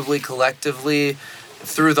unbelievably collectively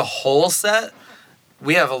through the whole set.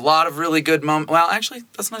 We have a lot of really good moments. Well, actually,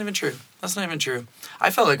 that's not even true. I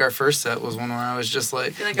felt like our first set was one where I was just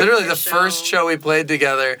like literally the first show we played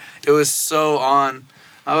together, it was so on.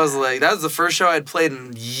 I was like, that was the first show I'd played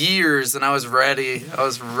in years, and I was ready. I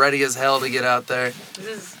was ready as hell to get out there.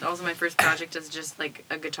 This is also my first project as just like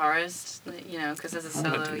a guitarist, you know, because as a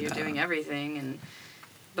solo you're doing everything,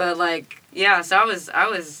 but like yeah, so I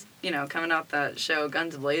was you know, coming out that show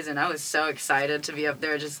Guns Blazing, I was so excited to be up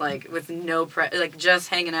there just like with no like just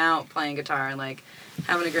hanging out, playing guitar, and like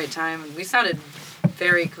having a great time. We sounded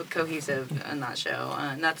very cohesive in that show,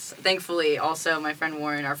 and that's thankfully also our friend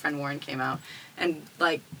Warren came out, and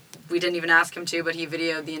like we didn't even ask him to, but he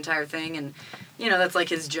videoed the entire thing, and you know, that's like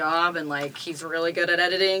his job, and like he's really good at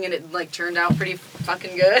editing, and it like turned out pretty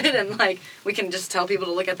fucking good, and like we can just tell people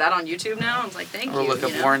to look at that on YouTube now. It's like thank you. Or look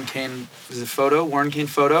up know? Warren Kane. Is it photo? Warren Kane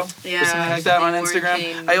photo? Yeah, Or something like that on Warren Instagram.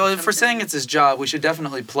 Kane For saying something. it's his job, we should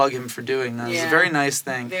definitely plug him for doing that. It's a Yeah. very nice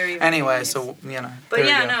thing. Very, very anyway, nice. so you know. But there we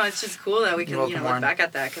yeah, go. no, it's just cool that we can You're welcome, look Warren. back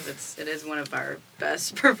at that because it is one of our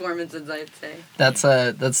best performances, I'd say. That's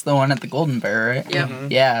the one at the Golden Bear, right? Yep.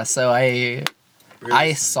 Yeah, so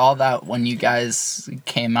I saw that when you guys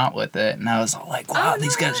came out with it, and I was all like, "Wow,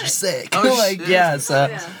 these guys are sick!" Oh, like, shit. yeah. So,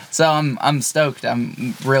 Yeah. so I'm stoked.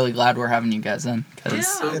 I'm really glad we're having you guys in. Cause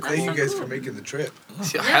Yeah. Thank you guys for making the trip.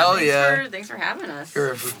 Hell yeah. Thanks for having us.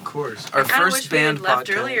 You're Of course. our I kind of first wish band we had left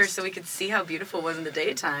podcast. earlier so we could see how beautiful it was in the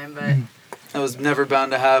daytime, but That was never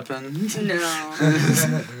bound to happen.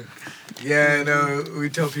 no. Yeah, no, we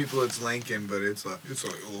tell people it's Lincoln, but it's like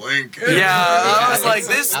Lincoln. Yeah, I was like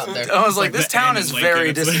It's out there. this town is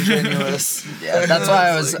very disingenuous. Yeah, that's why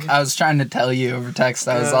I was trying to tell you over text.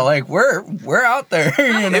 I was all like, we're out there.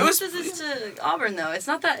 You know? How close is this to Auburn though? It's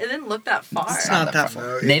not that. It didn't look that far. It's not that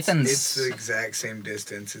far. No, Nathan's- It's the exact same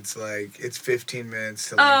distance. It's like, it's 15 minutes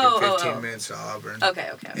to Lincoln, 15 minutes to Auburn. Okay.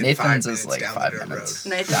 And Nathan's 5 is minutes like down the 5 dirt minutes.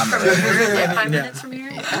 road. Nice. Down the From road. here, like 5 minutes from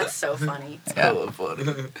here. That's so funny. Yeah.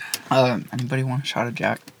 Funny. Anybody want a shot of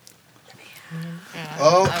Jack? Yeah, I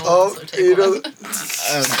will also take you know, one.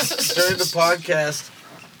 during the podcast,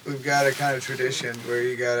 we've got a kind of tradition where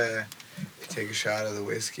you gotta take a shot of the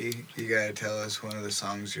whiskey. You gotta tell us one of the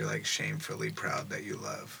songs you're like shamefully proud that you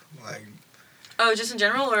love. Like, Oh, just in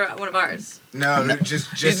general or one of ours? no,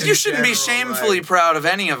 just You in shouldn't be general, shamefully like, proud of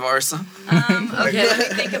any of ours. Okay, let me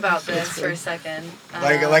think about this for a second.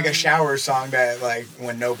 like a shower song that like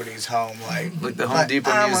when nobody's home, like The Home Depot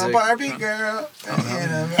I'm music. a Barbie girl, you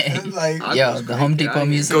know, like Yo, the Home Depot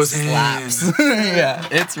music Goes slaps. Yeah,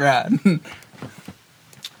 it's rad.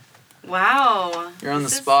 Wow. You're on the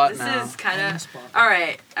spot this now. This is kind of. All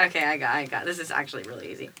right. Okay, I got. This is actually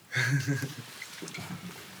really easy.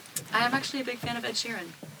 I am actually a big fan of Ed Sheeran.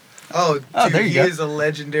 oh, dude, there you he go. is a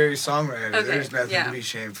legendary songwriter. Okay, There's nothing yeah. to be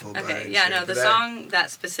shameful about. Okay, Ed yeah, Sheeran, no, but the that- song that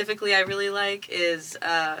specifically I really like is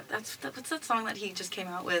what's that song that he just came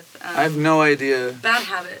out with? I have no idea. Bad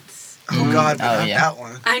Habits. Oh God, but Oh, not yeah. that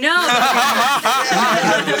one. I know.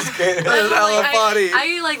 I'm just kidding. hella funny.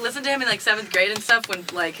 I like listened to him in like 7th grade and stuff when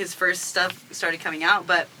like his first stuff started coming out,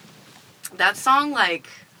 but that song like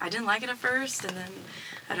I didn't like it at first, and then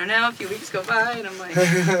I don't know, a few weeks go by and I'm like,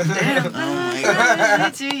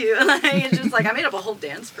 damn, to you. Like, it's just like I made up a whole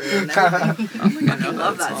dance for it and everything. I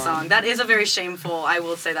love that song. That is a very shameful. I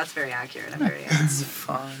will say that's very accurate. I'm very. It's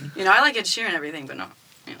fun. You know, I like Ed Sheeran and everything, but no.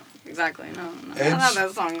 You know, exactly. No. I love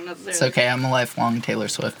that song. Necessarily. It's okay. I'm a lifelong Taylor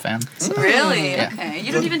Swift fan. So. Really? Yeah. Okay.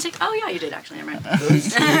 You don't even take. Oh yeah, you did actually. Never mind.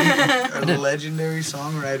 Those two are legendary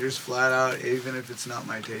songwriters, flat out. Even if it's not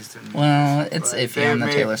my taste in music. Well, it's But iffy they've on the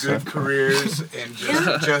made Taylor good Swift. careers and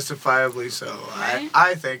justifiably so. Right?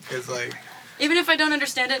 I think because like Even if I don't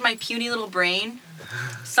understand it, in my puny little brain,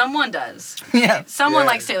 someone does. Yeah. Someone Yeah.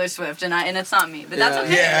 likes Taylor Swift, and it's not me. But that's Yeah.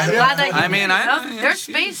 okay. Yeah. I'm glad that I mean, there's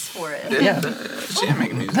she- space for it. Yeah. She didn't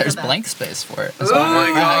make music. There's that. blank space for it. Oh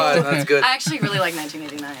my god, that's good. I actually really like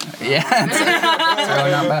 1989. Yeah. It's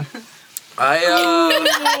really not bad.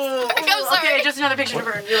 Okay, just another picture to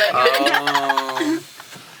burn. You like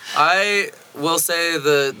I will say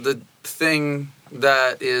the thing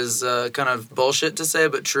that is kind of bullshit to say,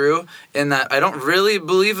 but true, in that I don't really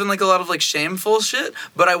believe in like a lot of like shameful shit,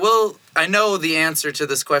 but I know the answer to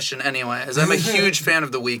this question anyway, as I'm a huge fan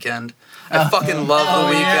of The Weeknd. I fucking love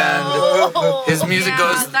The Weeknd. His music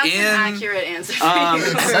goes that's in. an accurate answer. For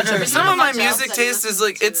you. Some of my Much else music I taste is listen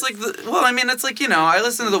like to. it's like it's like, you know, I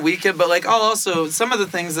listen to The Weeknd, but like I'll also some of the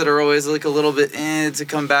things that are always like a little bit to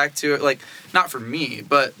come back to, like not for me,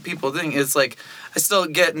 but people think it's like I still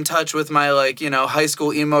get in touch with my like, you know, high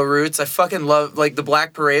school emo roots. I fucking love like The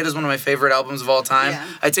Black Parade is one of my favorite albums of all time. Yeah.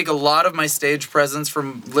 I take a lot of my stage presence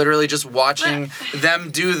from literally just watching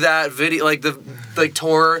them do that video, like the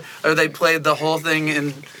tour, or they played the whole thing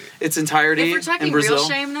in its entirety If we're talking in Brazil. real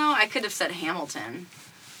shame, though, I could have said Hamilton,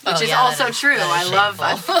 which Oh, is yeah, also that is- true. that is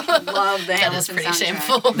I shameful. love the That Hamilton is pretty soundtrack.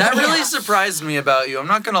 shameful. That really surprised me about you. I'm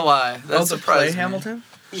not gonna lie. That Oh, to surprised play me. Hamilton?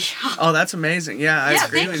 Yeah. Oh, that's amazing. Yeah, I Yeah,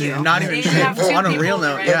 agree thank with you. you. Not even You have two shameful. On a people real in the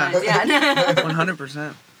note, right yeah. minds. Yeah.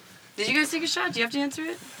 100%. Did you guys take a shot? Do you have to answer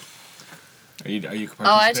it? Are you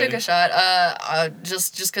Oh, I took a shot.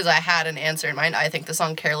 Just because I had an answer in mind. I think the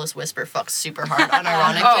song "Careless Whisper" fucks super hard,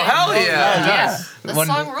 unironically. Oh hell yeah! Yeah, the One-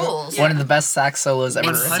 song rules. One of the best sax solos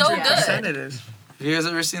ever It's written. so 100% good. it is. Have you guys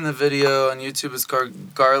ever seen the video on YouTube? It's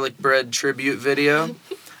called Garlic Bread Tribute Video.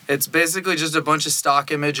 It's basically just a bunch of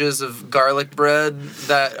stock images of garlic bread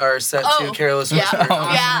that are set to Oh, Careless yeah. Whisper.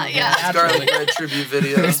 Yeah. Garlic Bread Tribute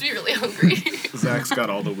video. Makes me really hungry. Zach's got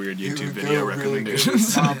all the weird you YouTube would video go really good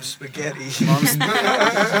recommendations. with Mom's spaghetti.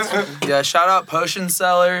 Yeah, shout out Potion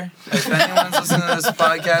Cellar. If anyone's listening to this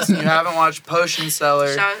podcast and you haven't watched Potion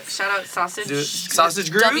Cellar, Shout out Sausage.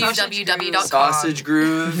 Sausage Groove? www.com. Sausage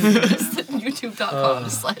Groove.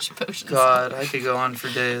 YouTube.com/potions. God, I could go on for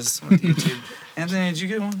days with YouTube. Anthony, did you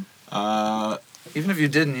get one? Even if you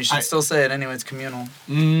didn't, you should still say it anyway. It's communal.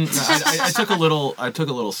 I took a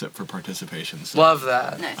little sip for participation. So. Love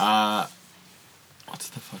that. Nice. What's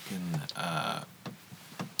the fucking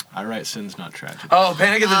I Write Sins Not Tragedy. Oh,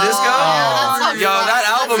 Panic at the Disco? Yeah, Yo, that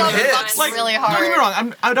album hits. Like, really hard. Don't get me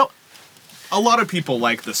wrong. I don't. A lot of people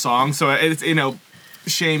like the song, so it's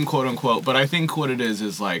shame quote unquote. But I think what it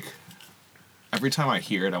is like every time I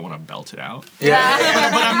hear it, I want to belt it out. Yeah.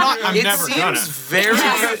 But I'm not. I'm It never gonna. seems very.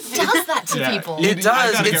 does that to Yeah. people. It I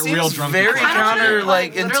does. gotta It get real seems drunk very before I counter, do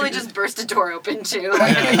like literally into. just burst a door open too.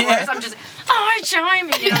 Like, I'm just,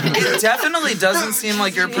 chiming. You know? It definitely doesn't seem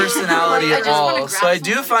like your personality I at just wanna all. grab So I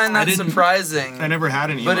do someone. find I that didn't- surprising. I never had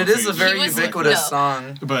any. But emo it is a phase. very He was- ubiquitous no.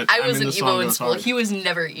 song. But I was mean, an the emo song in goes school. hard. He was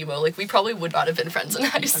never emo. Like, we probably would not have been friends in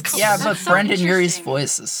high school. Yeah, That's but so Brendan Urie's interesting.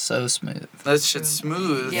 voice is so smooth. That shit's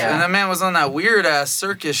smooth. Yeah. And that man was on that weird ass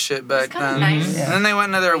circus shit back kinda then. nice. Yeah. And then they went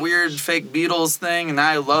into their weird fake Beatles thing, and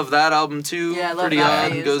I love that album too. Yeah, I love Pretty that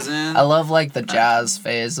odd phase. goes in. I love like the jazz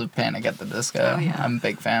phase of Panic at the Disco. Oh, yeah. I'm a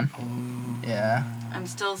big fan. Yeah. I'm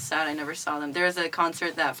still sad I never saw them. There was a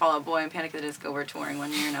concert that Fall Out Boy and Panic at the Disco were touring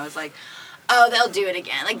one year, and I was like, oh, they'll do it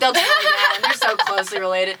again. Like, they'll do it again. They're so closely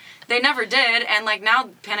related. They never did, and, like, now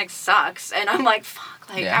Panic sucks, and I'm like, fuck.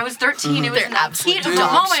 Like, Yeah. I was 13. It was They're in the absolute heat of the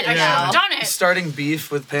dog moment. shit I should now. have done it. Starting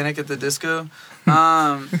beef with Panic at the Disco.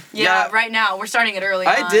 Yeah, right now. We're starting it early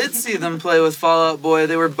I on. did see them play with Fall Out Boy.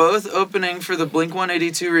 They were both opening for the Blink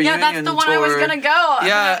 182 reunion Yeah, that's the one I was tour. gonna go.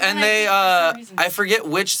 Yeah, I'm and like, they, for some reason. I forget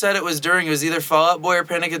which set it was during. It was either Fall Out Boy or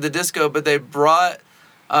Panic at the Disco, but they brought,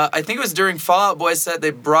 I think it was during Fall Out Boy's set, they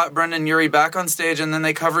brought Brendan Urie back on stage, and then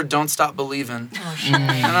they covered Don't Stop Believin'. Oh, shit.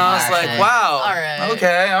 And I was like, wow. All right.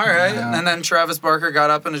 Okay, all right. Yeah. And then Travis Barker got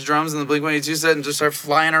up on his drums in the Blink 182 set and just started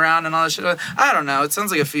flying around and all that shit. I don't know. It sounds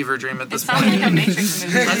like a fever dream at It this sounds point. like a Matrix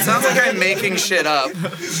movie. It sounds like I'm making shit up.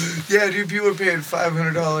 Yeah, dude, people are paying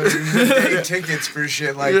 $500 and paying tickets for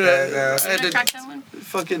shit like Yeah. that. I Can I did crack that one?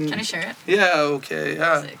 fucking. Can I share it? Yeah, okay,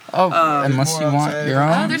 yeah. Sick. Oh, Um, unless you more want outside. your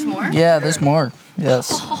own. Oh, there's more? Yeah, there's more.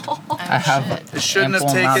 Yes. I have. shit. It shouldn't have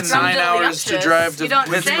ample taken amounts. 9 hours to drive to You don't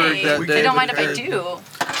Pittsburgh say. that You day. don't mind if I but- do.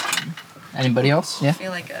 Anybody else? Yeah. I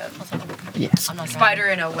feel like a Yeah. I'm not spider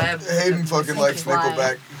in a web. Hayden fucking likes Fly.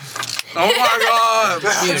 Nickelback. Oh my god!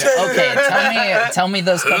 Dude, okay, tell me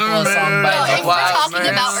those couple of songs No, by if Wow, we're talking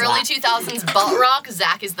man. about early 2000s butt rock,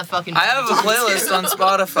 Zach is the fucking. I have a playlist on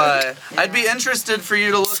Spotify. I'd be interested for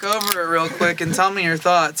you to look over it real quick and tell me your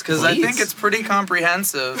thoughts, because I Please. think it's pretty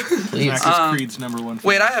comprehensive. Please. Zach is Creed's number one.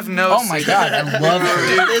 Wait, I have no. Oh my god, I love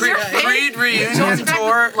Dude, Creed. Creed reunion Back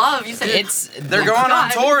tour. with love. You said It's They're going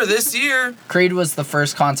on tour this year. Creed was the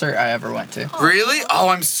first concert I ever went to. Really? Oh,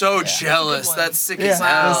 I'm so jealous. Good one. That's sick Yeah. as Wow.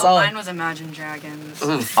 hell. solid. Mine was Imagine Dragons.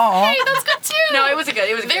 Aw. Hey, that's good too. No, it was a good.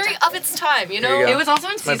 It was a good very time. of its time, you There you know. go. It was also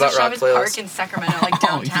in My Cesar butt rock Chavez playlist. Park in Sacramento, like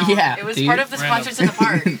downtown. yeah, It was dude. part of the sponsors in the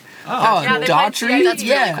park. Oh, Yeah, they played- Daughtry? yeah, that's really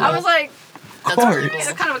Yeah. cool. I was like, Of That's course. really cool.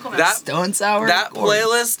 that's kind of a cool That Stone Sour? that Of course.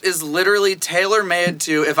 playlist is literally tailor made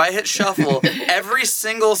to. If I hit shuffle, every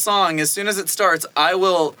single song, as soon as it starts, I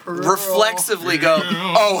will reflexively go,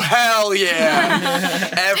 "Oh hell yeah!"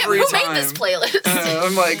 Every Who time. made this playlist?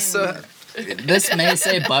 I'm like, so. This may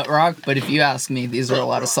say butt rock, but if you ask me, these are a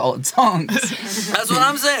lot of solid songs. That's what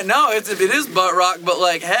I'm saying. No, it is butt rock, but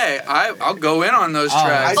like, hey, I'll go in on those Oh,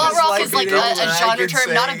 tracks. Butt just rock like is like being a able to genre I can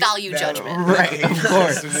term, not a say value that judgment. Right, of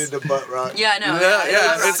course. Listening to butt rock. Yeah, no.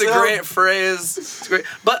 Yeah, it's a So- great phrase. It's great.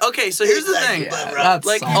 But okay, so here's the thing. That's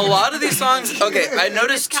Like a solid. lot of these songs, okay, I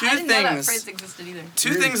noticed I two didn't know that phrase things. existed either.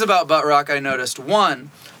 Two things about butt rock I noticed. One,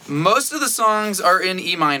 most of the songs are in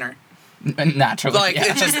E minor. Naturally. Like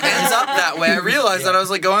yeah. it just ends up that way. I realized that I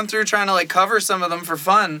was like going through trying to like cover some of them for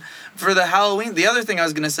fun for the Halloween. The other thing I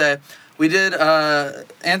was gonna say, we did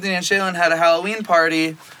Anthony and Shaylin had a Halloween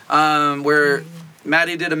party where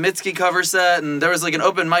Maddie did a Mitski cover set, and there was like an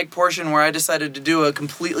open mic portion where I decided to do a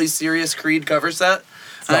completely serious Creed cover set.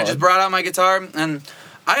 And I Solid. just brought out my guitar, and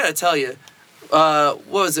I gotta tell you, what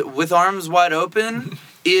was it? With Arms Wide Open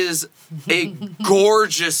is a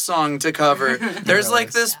gorgeous song to cover. There's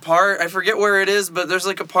like this part, I forget where it is, but there's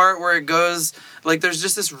like a part where it goes, like there's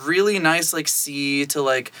just this really nice like C to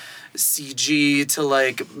like CG to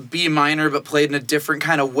like B minor but played in a different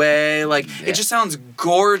kind of way. Like it just sounds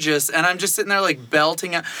gorgeous, and I'm just sitting there like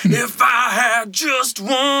belting out, if I had just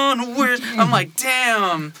one wish. I'm like,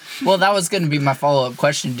 damn. Well, that was going to be my follow-up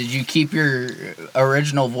question. Did you keep your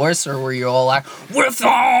original voice, or were you all like, with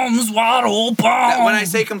arms wide open? When I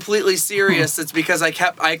say completely serious, it's because I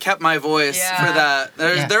kept my voice Yeah. for that.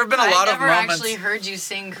 There have been a lot I of never moments. actually heard you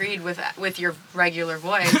sing Creed with your regular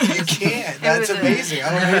voice. You can't. That's was a- amazing. I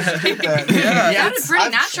don't know how to do that. Yeah. It sounded pretty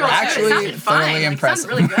I've natural. too. actually It sounded fine. thoroughly Like, it impressive.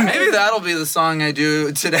 sounded really good. Maybe that'll be the song I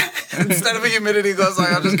do today. Instead of a Humidity Glow song,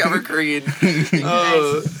 I'll just cover Creed.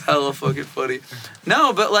 Oh, hella fucking funny.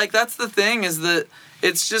 No, but like that's the thing is that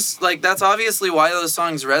it's just like that's obviously why those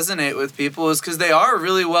songs resonate with people is because they are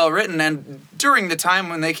really well written, and during the time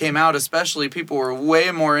when they came out especially, people were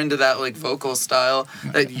way more into that like vocal style,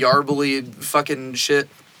 that yarbly fucking shit.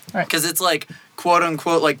 Right. Because it's like quote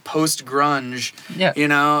unquote like post grunge. Yeah. You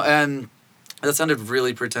know, and That sounded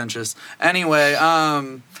really pretentious. Anyway,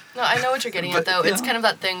 No, I know what you're getting at, though. It's yeah. kind of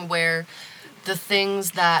that thing where the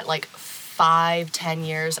things that, like, 5-10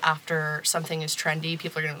 years after something is trendy,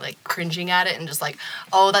 people are gonna be like cringing at it and just like,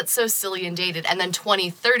 oh, that's so silly and dated. And then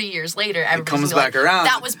 20-30 years later, everybody's comes gonna be back like, around.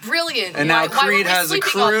 that was brilliant. And now Why were Creed we has a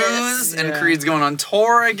sleeping on this? cruise, and Yeah. Creed's going on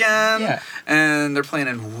tour again. Yeah. And they're playing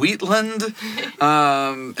in Wheatland. And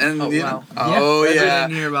Oh, you wow. know, oh I yeah.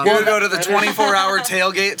 didn't hear about We'll that. go to the 24-hour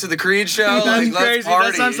tailgate to the Creed show. That's Like, let's crazy.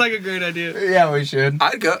 party. That sounds like a great idea. Yeah, we should.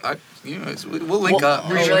 I'd go. We'll link up.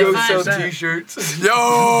 We should really go fun. sell T-shirts.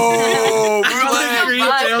 Yo, bootleg. Creed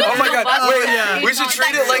Bus. tailgate. Oh my god, Bus wait, yeah. we should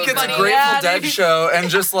treat it like it's a Funny. Grateful Yeah, Dead dude. show and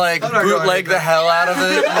just like I'm not going bootleg to the that. hell out of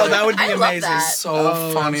it. Oh, that would be I love amazing. that. So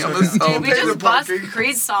Oh, funny. I'm I'm so so Dude, we Take just the bust parking.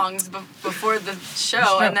 Creed songs before the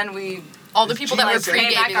show, and then we. All the people that were Genius. Pay back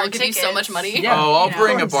pre-gaming our will give you so tickets. much money. Yeah. Oh, I'll Yeah.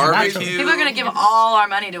 bring a Of course, barbecue. naturally. People are gonna give all our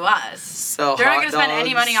money to us. Sell They're not hot gonna spend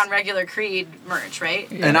any dogs. money on regular Creed merch, right?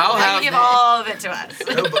 And I'll They're have gonna give all of it to us.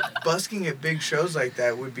 No, but busking at big shows like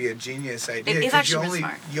that would be a genius idea. It is 'cause actually you really only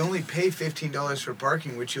smart. you only pay $15 for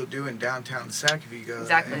parking, which you'll do in downtown Sac if you go. there.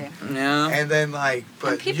 Exactly. Yeah. And then like,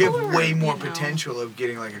 but people you have are, way more you know. potential of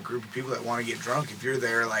getting like a group of people that want to get drunk if you're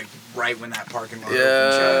there like right when that parking lot Yeah,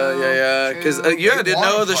 opens. yeah. Because True. you They didn't want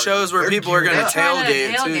know a the party. shows where They're people are geared gonna up.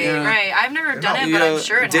 tailgate too. Yeah. Right. I've never done it, You but I'm know,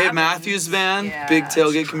 sure it Dave happens. Matthews Band, Yeah. big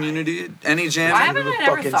tailgate community. Any jam? Why haven't I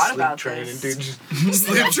never Fucking thought sleep about train this? and dude just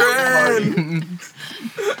Sleep train.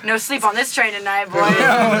 No sleep on this train tonight, boys.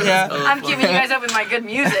 Oh, yeah. I'm keeping you guys up with my good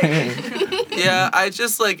music. Yeah, I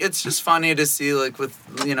just like it's just funny to see like with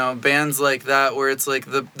bands like that where it's like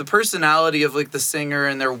the personality of like the singer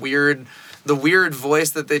and the weird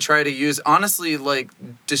voice that they try to use honestly like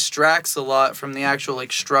distracts a lot from the actual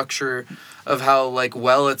like structure of how like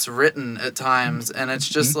well it's written at times, and it's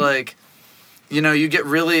just like you get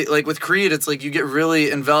really like with Creed it's like you get really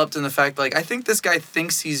enveloped in the fact like I think this guy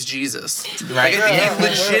thinks he's Jesus. Right. Like, I think he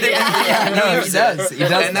legitimately Yeah, no, he believes does. it. He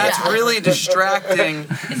does. And that's really distracting.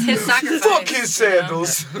 It's his sacrifice. fuck his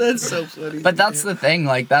sandals. That's so funny. But that's the thing,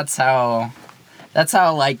 like that's how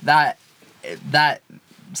like that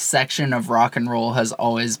section of rock and roll has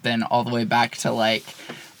always been all the way back to like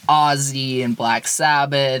Ozzy and Black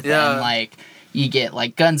Sabbath Yeah. and like you get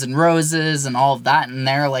like Guns N' Roses and all of that in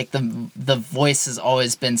there. Like the voice has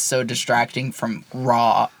always been so distracting from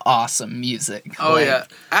raw, awesome music. Oh Like, yeah,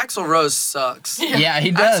 Axl Rose sucks. Yeah,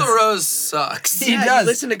 he does. Axl Rose sucks. He yeah, does. you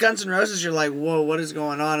listen to Guns N' Roses, you're like, whoa, what is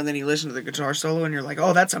going on? And then you listen to the guitar solo, and you're like,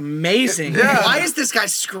 oh, that's amazing. Yeah. Why is this guy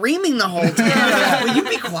screaming the whole time? Will you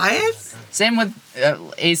be quiet? Same with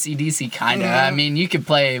AC/DC, kind of. I mean, you could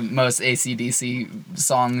play most AC/DC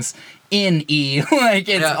songs in E. Like,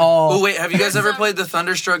 it's all... Oh wait, have you guys ever played the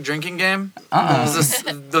Thunderstruck drinking game? This is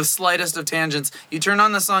the slightest of tangents. You turn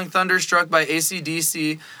on the song Thunderstruck by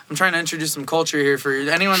AC/DC. I'm trying to introduce some culture here for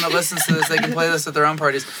anyone that listens to this. They can play this at their own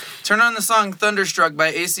parties. Turn on the song Thunderstruck by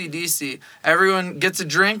AC/DC. Everyone gets a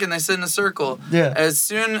drink and they sit in a circle. Yeah. As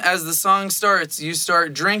soon as the song starts, you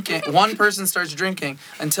start drinking. One person starts drinking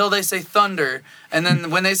until they say thunder. And then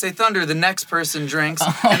when they say thunder, the next person drinks.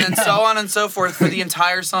 And then so on and so forth for the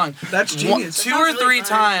entire song. That's genius. Two or three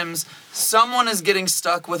times, someone is getting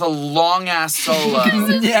stuck with a long ass solo.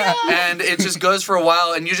 Yeah. And it just goes for a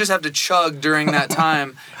while, and you just have to chug during that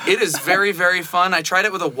time. It is very, very fun. I tried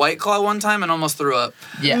it with a White Claw one time and almost threw up.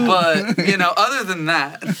 Yeah. But, other than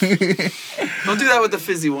that, don't do that with the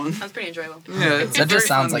fizzy one. That's pretty enjoyable. Yeah, it's a That very just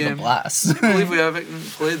sounds fun like game. a blast. I believe we haven't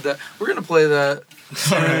played that. We're going to play that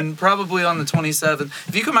soon, probably on the 27th.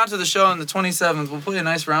 If you come out to the show on the 27th, we'll play a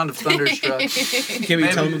nice round of Thunderstruck Can we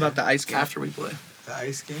tell Maybe. them about the ice game? after we play. The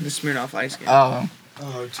ice game. The Smirnoff ice game. Oh.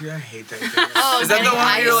 Oh, dude, I hate that game. Oh, Is that the getting one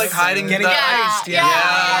where you're like iced. hiding Getting the iced, Yeah.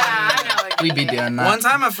 I know. Like, We'd be doing that. One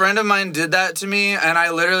time a friend of mine did that to me, and I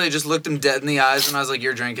literally just looked him dead in the eyes, and I was like,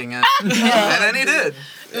 "You're drinking it," and then he did.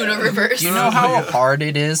 Uno reverse. You know how hard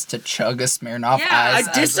it is to chug a Smirnoff Yeah. as,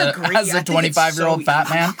 I disagree. as I a think it's 25-year-old so fat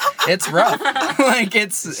man? It's rough. Like,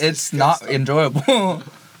 it's not enjoyable.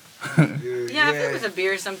 Dude, yeah, I feel like with a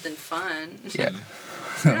beer is something fun. Yeah.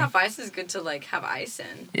 Smirnoff Ice is good to like have ice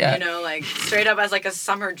in. Yeah. Like straight up as like a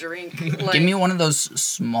summer drink. Like, Give me one of those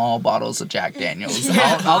small bottles of Jack Daniels.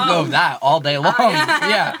 I'll go with that all day long.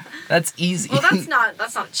 Yeah, that's easy. Well, that's not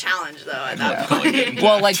a challenge though at that point.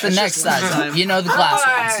 Well, like the next size, time. the glass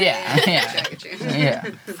Oh, ones. Yeah, I yeah, get you. yeah.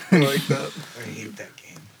 I like that. I hate that game.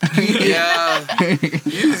 Yeah,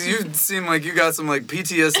 you seem like you got some like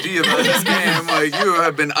PTSD about this game. Like you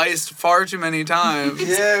have been iced far too many times.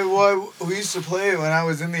 Yeah, well, we used to play it when I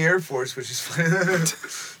was in the Air Force, which is funny.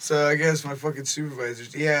 So I guess my fucking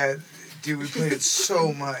supervisors. Yeah, dude, we played it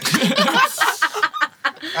so much.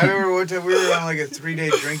 I remember one time we were on like a 3-day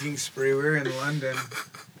drinking spree. We were in London,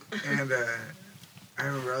 and I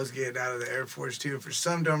remember I was getting out of the Air Force too. And for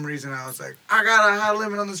some dumb reason, I was like, I got a high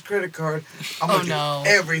limit on this credit card. I'm gonna do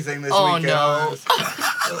everything this weekend. No.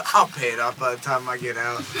 I'll pay it off by the time I get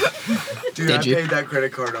out. Dude, I paid that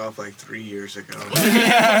credit card off like 3 years ago.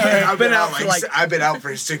 I've been out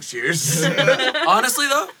for 6 years. Honestly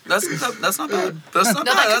though, that's not bad. That's not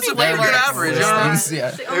No, bad. that could That's be a way very good worse. average.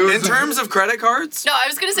 Yeah. In terms of credit cards, No, I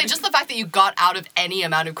was gonna say just the fact that you got out of any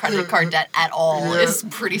amount of credit card debt at all is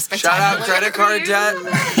pretty shout spectacular. out credit card debt.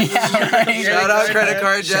 Shout out credit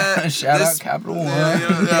card debt. Shout This- out Capital One.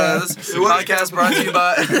 This podcast brought to you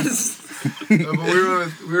by. But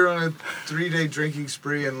we were on a 3-day drinking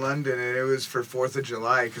spree in London, and it was for 4th of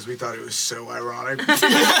July because we thought it was so ironic.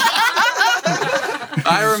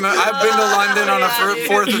 I remember I've been to London on a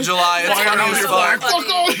 4th of July. It's funny as fuck.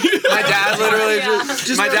 My dad literally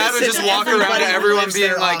my dad would just walk around to everyone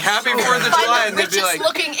being like, "Happy 4th of July," and they'd be richest like,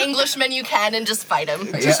 looking Englishman you can and just fight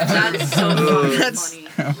him. That's so funny.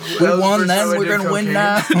 We That was won the first then, time I we're did gonna win cocaine.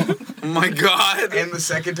 now. "Oh my god." And the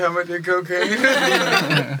second time I did cocaine.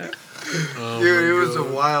 Dude, it was a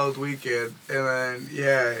wild weekend. And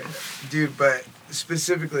then, dude, but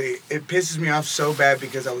specifically, it pisses me off so bad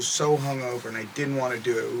because I was so hungover and I didn't want to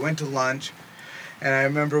do it. We went to lunch, and I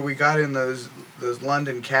remember we got in those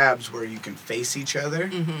London cabs where you can face each other.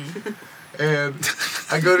 Mm-hmm. And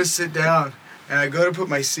I go to sit down, and I go to put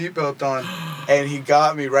my seatbelt on, and he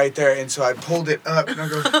got me right there, and so I pulled it up, and I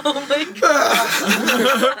go, Oh my god.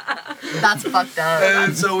 That's fucked up.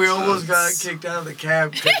 and so we almost got kicked out of the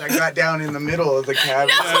cab because I got down in the middle of the cab.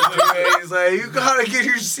 And he's like, you gotta get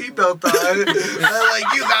your seatbelt on. And I'm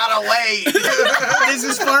like, you gotta wait. This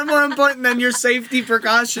is far more important than your safety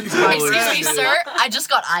precautions. Excuse me, sir. I just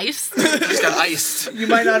got iced. Just got iced. You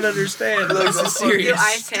might not understand. This is You serious.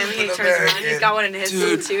 ice him, he turns around, he's got one in his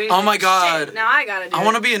Dude, seat too. He's oh my like, God. "Shit, now I gotta do I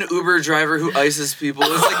want to be an Uber driver who ices people.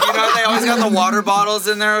 It's like, you know, they always got the water bottles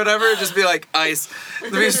in there or whatever. Just be like, ice.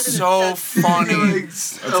 It'd be so funny. Like,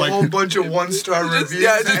 a whole bunch of 1-star reviews.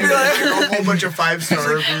 yeah, just be and like- a whole bunch of 5-star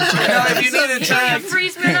reviews. No, if you need a it. drink, Free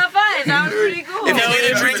spin up ice, that was pretty cool. if you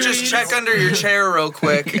need a drink, just check under your chair real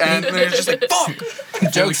quick, and then you're just like, fuck.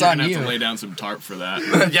 Joke's You're on gonna have to you. lay down some tarp for that.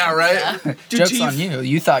 Yeah, right. Joke's on you.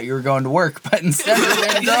 You thought you were going to work, but instead you're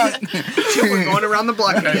getting drunk. We're going around the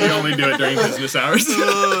block. You only do it during business hours.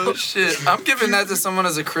 Oh shit! I'm giving that to someone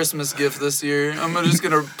as a Christmas gift this year. I'm just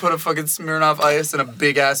gonna put a fucking Smirnoff Ice in a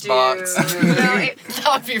big ass box. No, That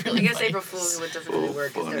would be I really guess funny. April Fool's doesn't really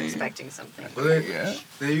work because they're expecting something. Well,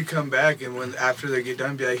 then you come back, and when after they get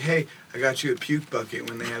done, be like, hey, I got you a puke bucket.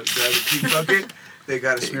 When they have a puke bucket, they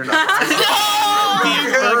got a Smirnoff Ice.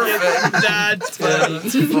 That's funny.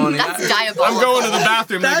 That's funny. That's diabolical. I'm going to the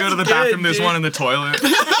bathroom. They That's go to the good, bathroom. There's dude. one in the toilet.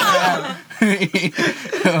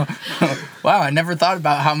 Wow, I never thought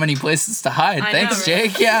about how many places to hide. I Thanks, know, right?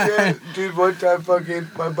 Jake. Yeah. Yeah, dude, one time fucking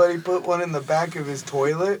my buddy put one in the back of his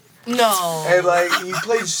toilet. No. And like he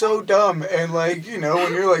played so dumb, and like, you know,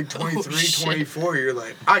 when you're like 23, 24, you're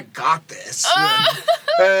like, I got this.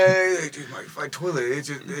 Hey, dude, my toilet,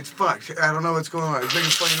 it's fucked. I don't know what's going on. It's making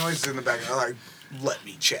funny noises in the back. I'm like, let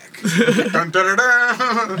me check. Dun, dun, dun, dun.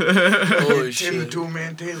 Holy Tim the shit.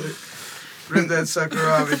 Toolman Taylor. Rip that sucker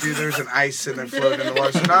off, and dude, there's an ice in there floating in the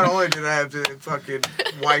water. So not only did I have to fucking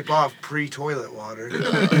wipe off pre-toilet water,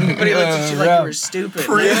 But he looked at you like you were stupid.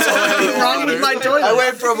 What's wrong with my I toilet?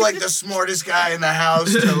 went from like the smartest guy in the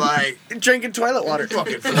house to like Drinking toilet water.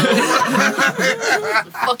 fucking. Fuck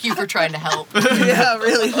you for trying to help. Yeah,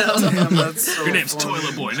 really. No. That's so Your name's funny.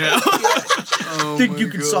 Toilet Boy now. Oh Think my you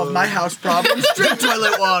can God. solve my house problems? Drink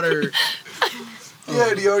toilet water.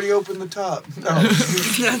 Yeah, he already opened the top. No,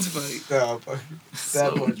 That's funny. no, fuck. That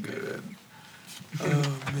So one's good.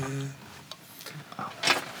 Oh man.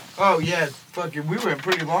 Oh yeah, fucking. We went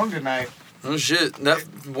pretty long tonight. Oh shit! That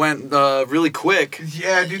went really quick.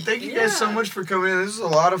 Yeah, dude. Thank you guys so much for coming in. This is a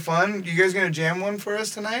lot of fun. You guys gonna jam one for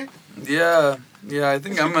us tonight? Yeah, I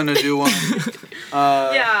think I'm gonna do one.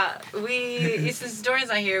 Yeah, since Dorian's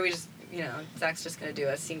not here, we just, Zach's just gonna do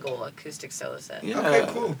a single acoustic solo set. Yeah.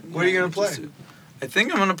 Okay, cool. What are you gonna play? I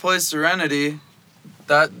think I'm gonna play Serenity.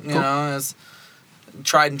 That know is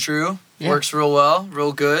tried and true. Yeah. Works real well,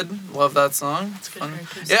 real good. Love that song. It's fun.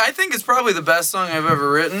 Yeah, I think it's probably the best song I've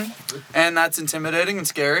ever written, and that's intimidating and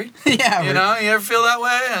scary. Yeah. You know, you ever feel that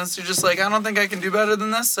way? And so you're just like, I don't think I can do better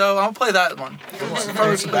than this, so I'll play that one.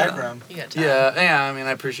 Probably some background. You got time. Yeah, I mean,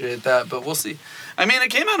 I appreciate that, but we'll see. I mean,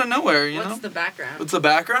 it came out of nowhere, you know? What's the background? What's the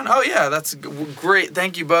background? Oh, yeah, that's great.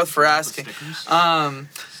 Thank you both for asking.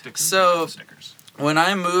 Stickers? So- Stickers. When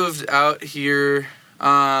I moved out here,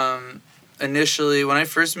 initially, when I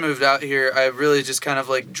first moved out here, I really just kind of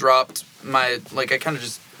like dropped my, like I kind of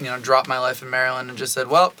just, dropped my life in Maryland and just said,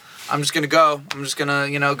 well, I'm just going to go. I'm just going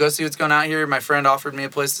to, go see what's going on here. My friend offered me a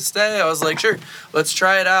place to stay. I was like, sure, let's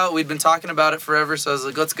try it out. We'd been talking about it forever, so I was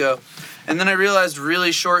like, let's go. And then I realized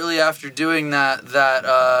really shortly after doing that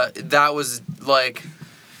that was like,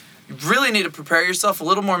 you really need to prepare yourself a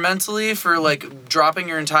little more mentally for like dropping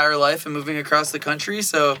your entire life and moving across the country.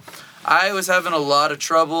 So I was having a lot of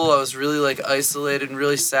trouble. I was really like isolated and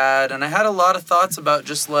really sad. And I had a lot of thoughts about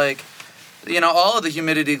just like, all of the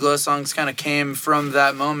Humidity Glow songs kind of came from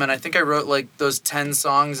that moment. I think I wrote like those 10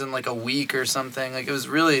 songs in like a week or something. Like it was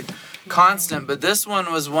really constant. But this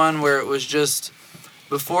one was one where it was just,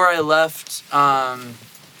 before I left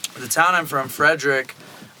the town I'm from, Frederick,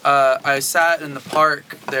 I sat in the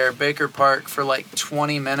park there, Baker Park, for like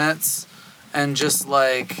 20 minutes and just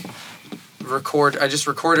like I just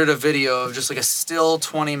recorded a video of just like a still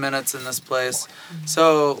 20 minutes in this place.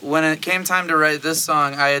 So when it came time to write this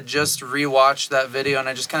song, I had just rewatched that video and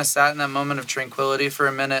I just kind of sat in that moment of tranquility for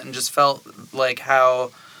a minute and just felt like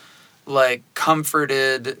how like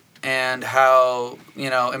comforted and how,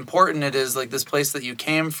 important it is, like this place that you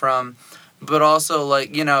came from, but also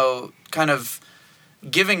like, kind of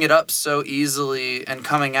giving it up so easily and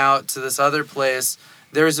coming out to this other place.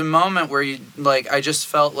 There was a moment where I just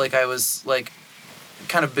felt like I was like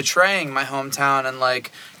kind of betraying my hometown and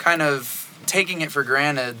like kind of taking it for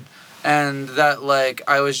granted, and that like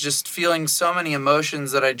I was just feeling so many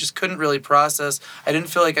emotions that I just couldn't really process. I didn't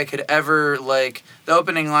feel like I could ever, like, the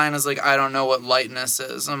opening line is like, I don't know what lightness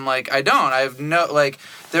is. I'm like, I have no, like,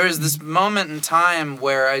 there was this moment in time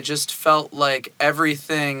where I just felt like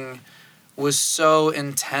everything was so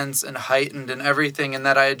intense and heightened and everything, and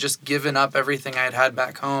that I had just given up everything I had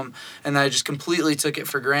back home, and I just completely took it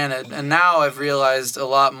for granted. And now I've realized a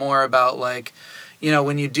lot more about, like,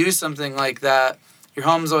 when you do something like that, your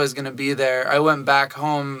home's always going to be there. I went back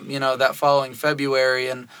home, that following February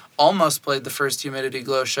and almost played the first Humidity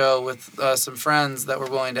Glow show with some friends that were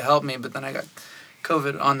willing to help me, but then I got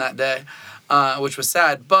COVID on that day, which was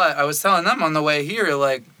sad. But I was telling them on the way here,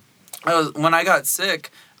 like, when I got sick,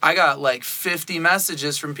 I got like 50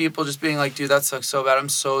 messages from people just being like, dude, that sucks so bad. I'm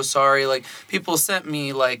so sorry. Like, people sent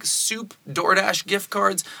me like soup, DoorDash gift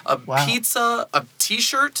cards, a pizza, a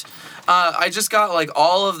t-shirt. I just got like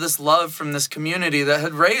all of this love from this community that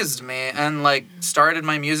had raised me and like started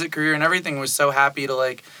my music career, and everything was so happy to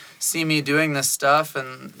like see me doing this stuff.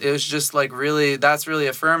 And it was just like that's really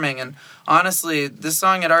affirming. And honestly, this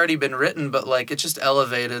song had already been written, but like it just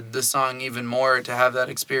elevated the song even more to have that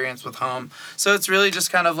experience with home. So it's really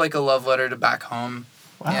just kind of like a love letter to back home,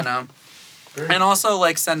 and also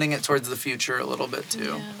like sending it towards the future a little bit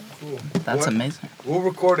too. Yeah. Cool. That's amazing. We'll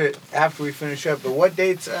record it after we finish up. But what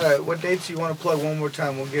dates you want to plug one more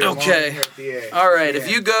time? We'll get them Okay. on here at the end. All right. If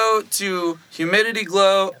you go to Humidity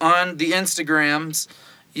Glow on the Instagrams,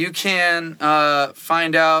 you can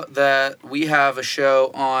find out that we have a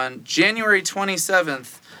show on January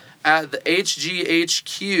 27th at the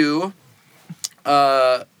HGHQ,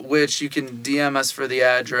 which you can DM us for the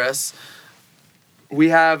address. We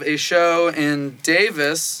have a show in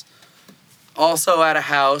Davis, also at a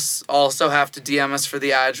house. Also have to DM us for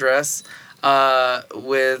the address.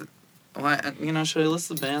 With, should I list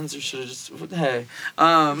the bands or should I just? Hey,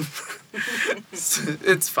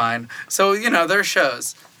 it's fine. So there's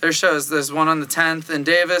shows. There's one on the 10th in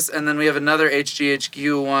Davis, and then we have another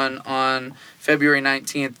HGHQ one on February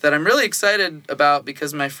 19th that I'm really excited about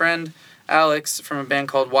because my friend Alex from a band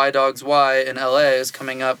called Y Dogs Y in LA is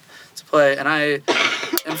coming up to play, and I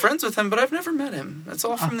am friends with him, but I've never met him. It's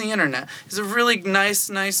all from the internet. He's a really nice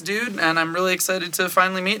dude, and I'm really excited to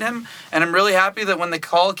finally meet him, and I'm really happy that when the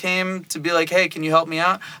call came to be like, hey, can you help me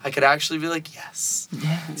out, I could actually be like, yes.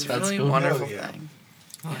 Yeah, It's that's really cool. a wonderful thing.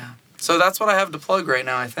 Yeah. So that's what I have to plug right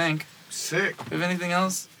now, I think. Sick. Do you have anything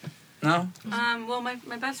else? No? Well, my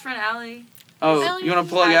best friend Allie. Oh, Allie. you want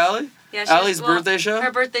to plug Allie? Yeah, Allie's birthday show?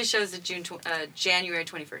 Her birthday show is January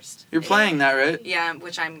 21st. You're playing that, right? Yeah,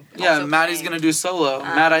 which I'm. Yeah, also Maddie's playing. gonna do solo.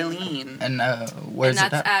 Matt Eileen. And where's And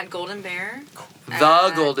it that's at? at Golden Bear.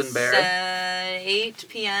 The Golden Bear. 8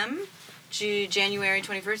 p.m. January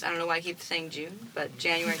 21st. I don't know why I keep saying June, but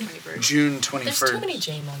January 21st. June 21st. There's too many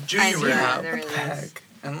J months. I see, Yeah, there really is. heck.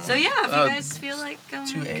 And- So yeah, if you guys feel like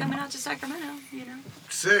 2A coming out to Sacramento,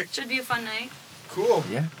 Sick. should be a fun night. Cool.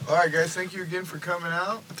 Yeah. All right, guys. Thank you again for coming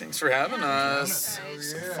out. Thanks for having us. Hell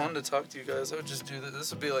It's yeah. fun to talk to you guys. I would just do that.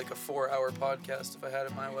 This would be like a 4-hour podcast if I had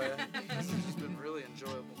it my way. This has been really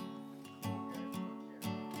enjoyable.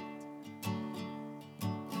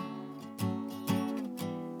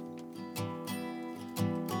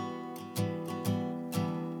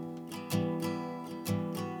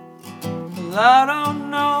 Well, I don't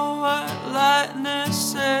know what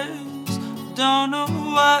lightness is, don't know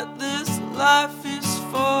what this life is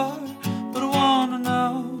for, but I wanna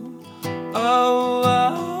know. Oh,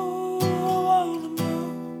 I wanna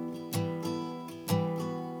know.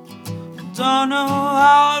 Don't know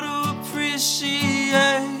how to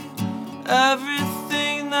appreciate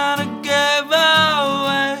everything that I gave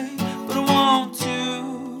away, but I want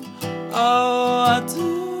to. Oh, I do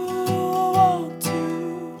want to.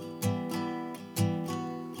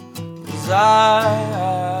 'Cause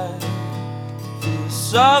I feel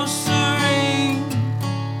so serene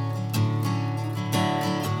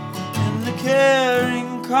in the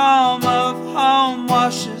caring calm of home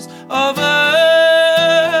washes over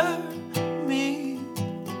me,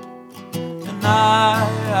 and I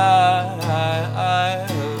have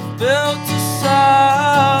built a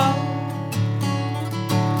sound,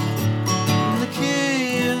 and the key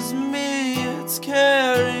is me. It's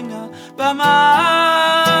caring about myself,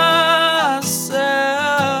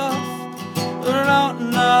 but I don't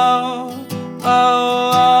know.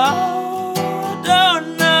 Oh, I don't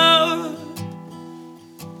know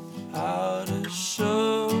how to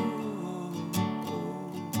show.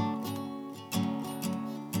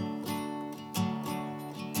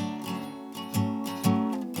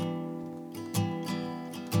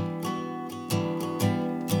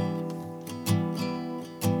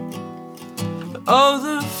 Oh,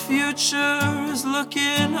 the future is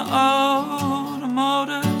looking old, I'm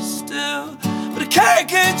older still, but I can't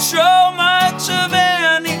control much of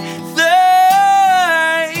anything,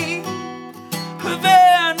 of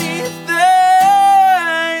anything.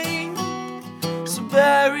 So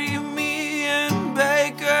bury me in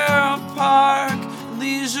Baker Park,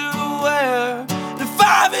 Leisure Wear, and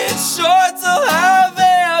 5-inch shorts. I'll have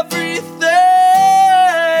everything,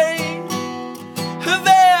 of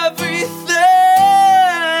everything.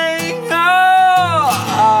 Oh,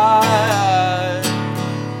 I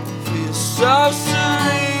feel so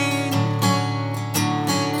serene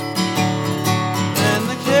in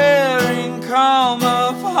the caring calm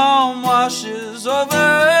of home washes over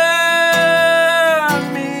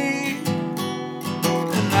me,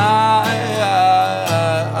 and I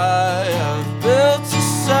have built a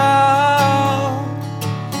sound,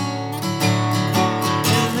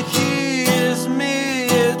 and the key is me.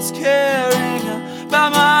 It's caring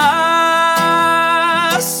about myself,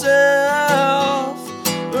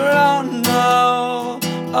 but I don't know.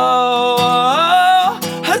 Oh,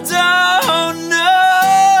 I don't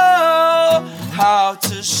know how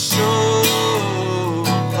to show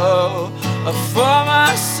for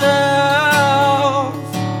myself,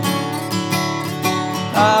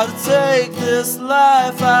 how to take this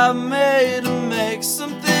life I made and make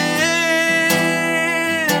something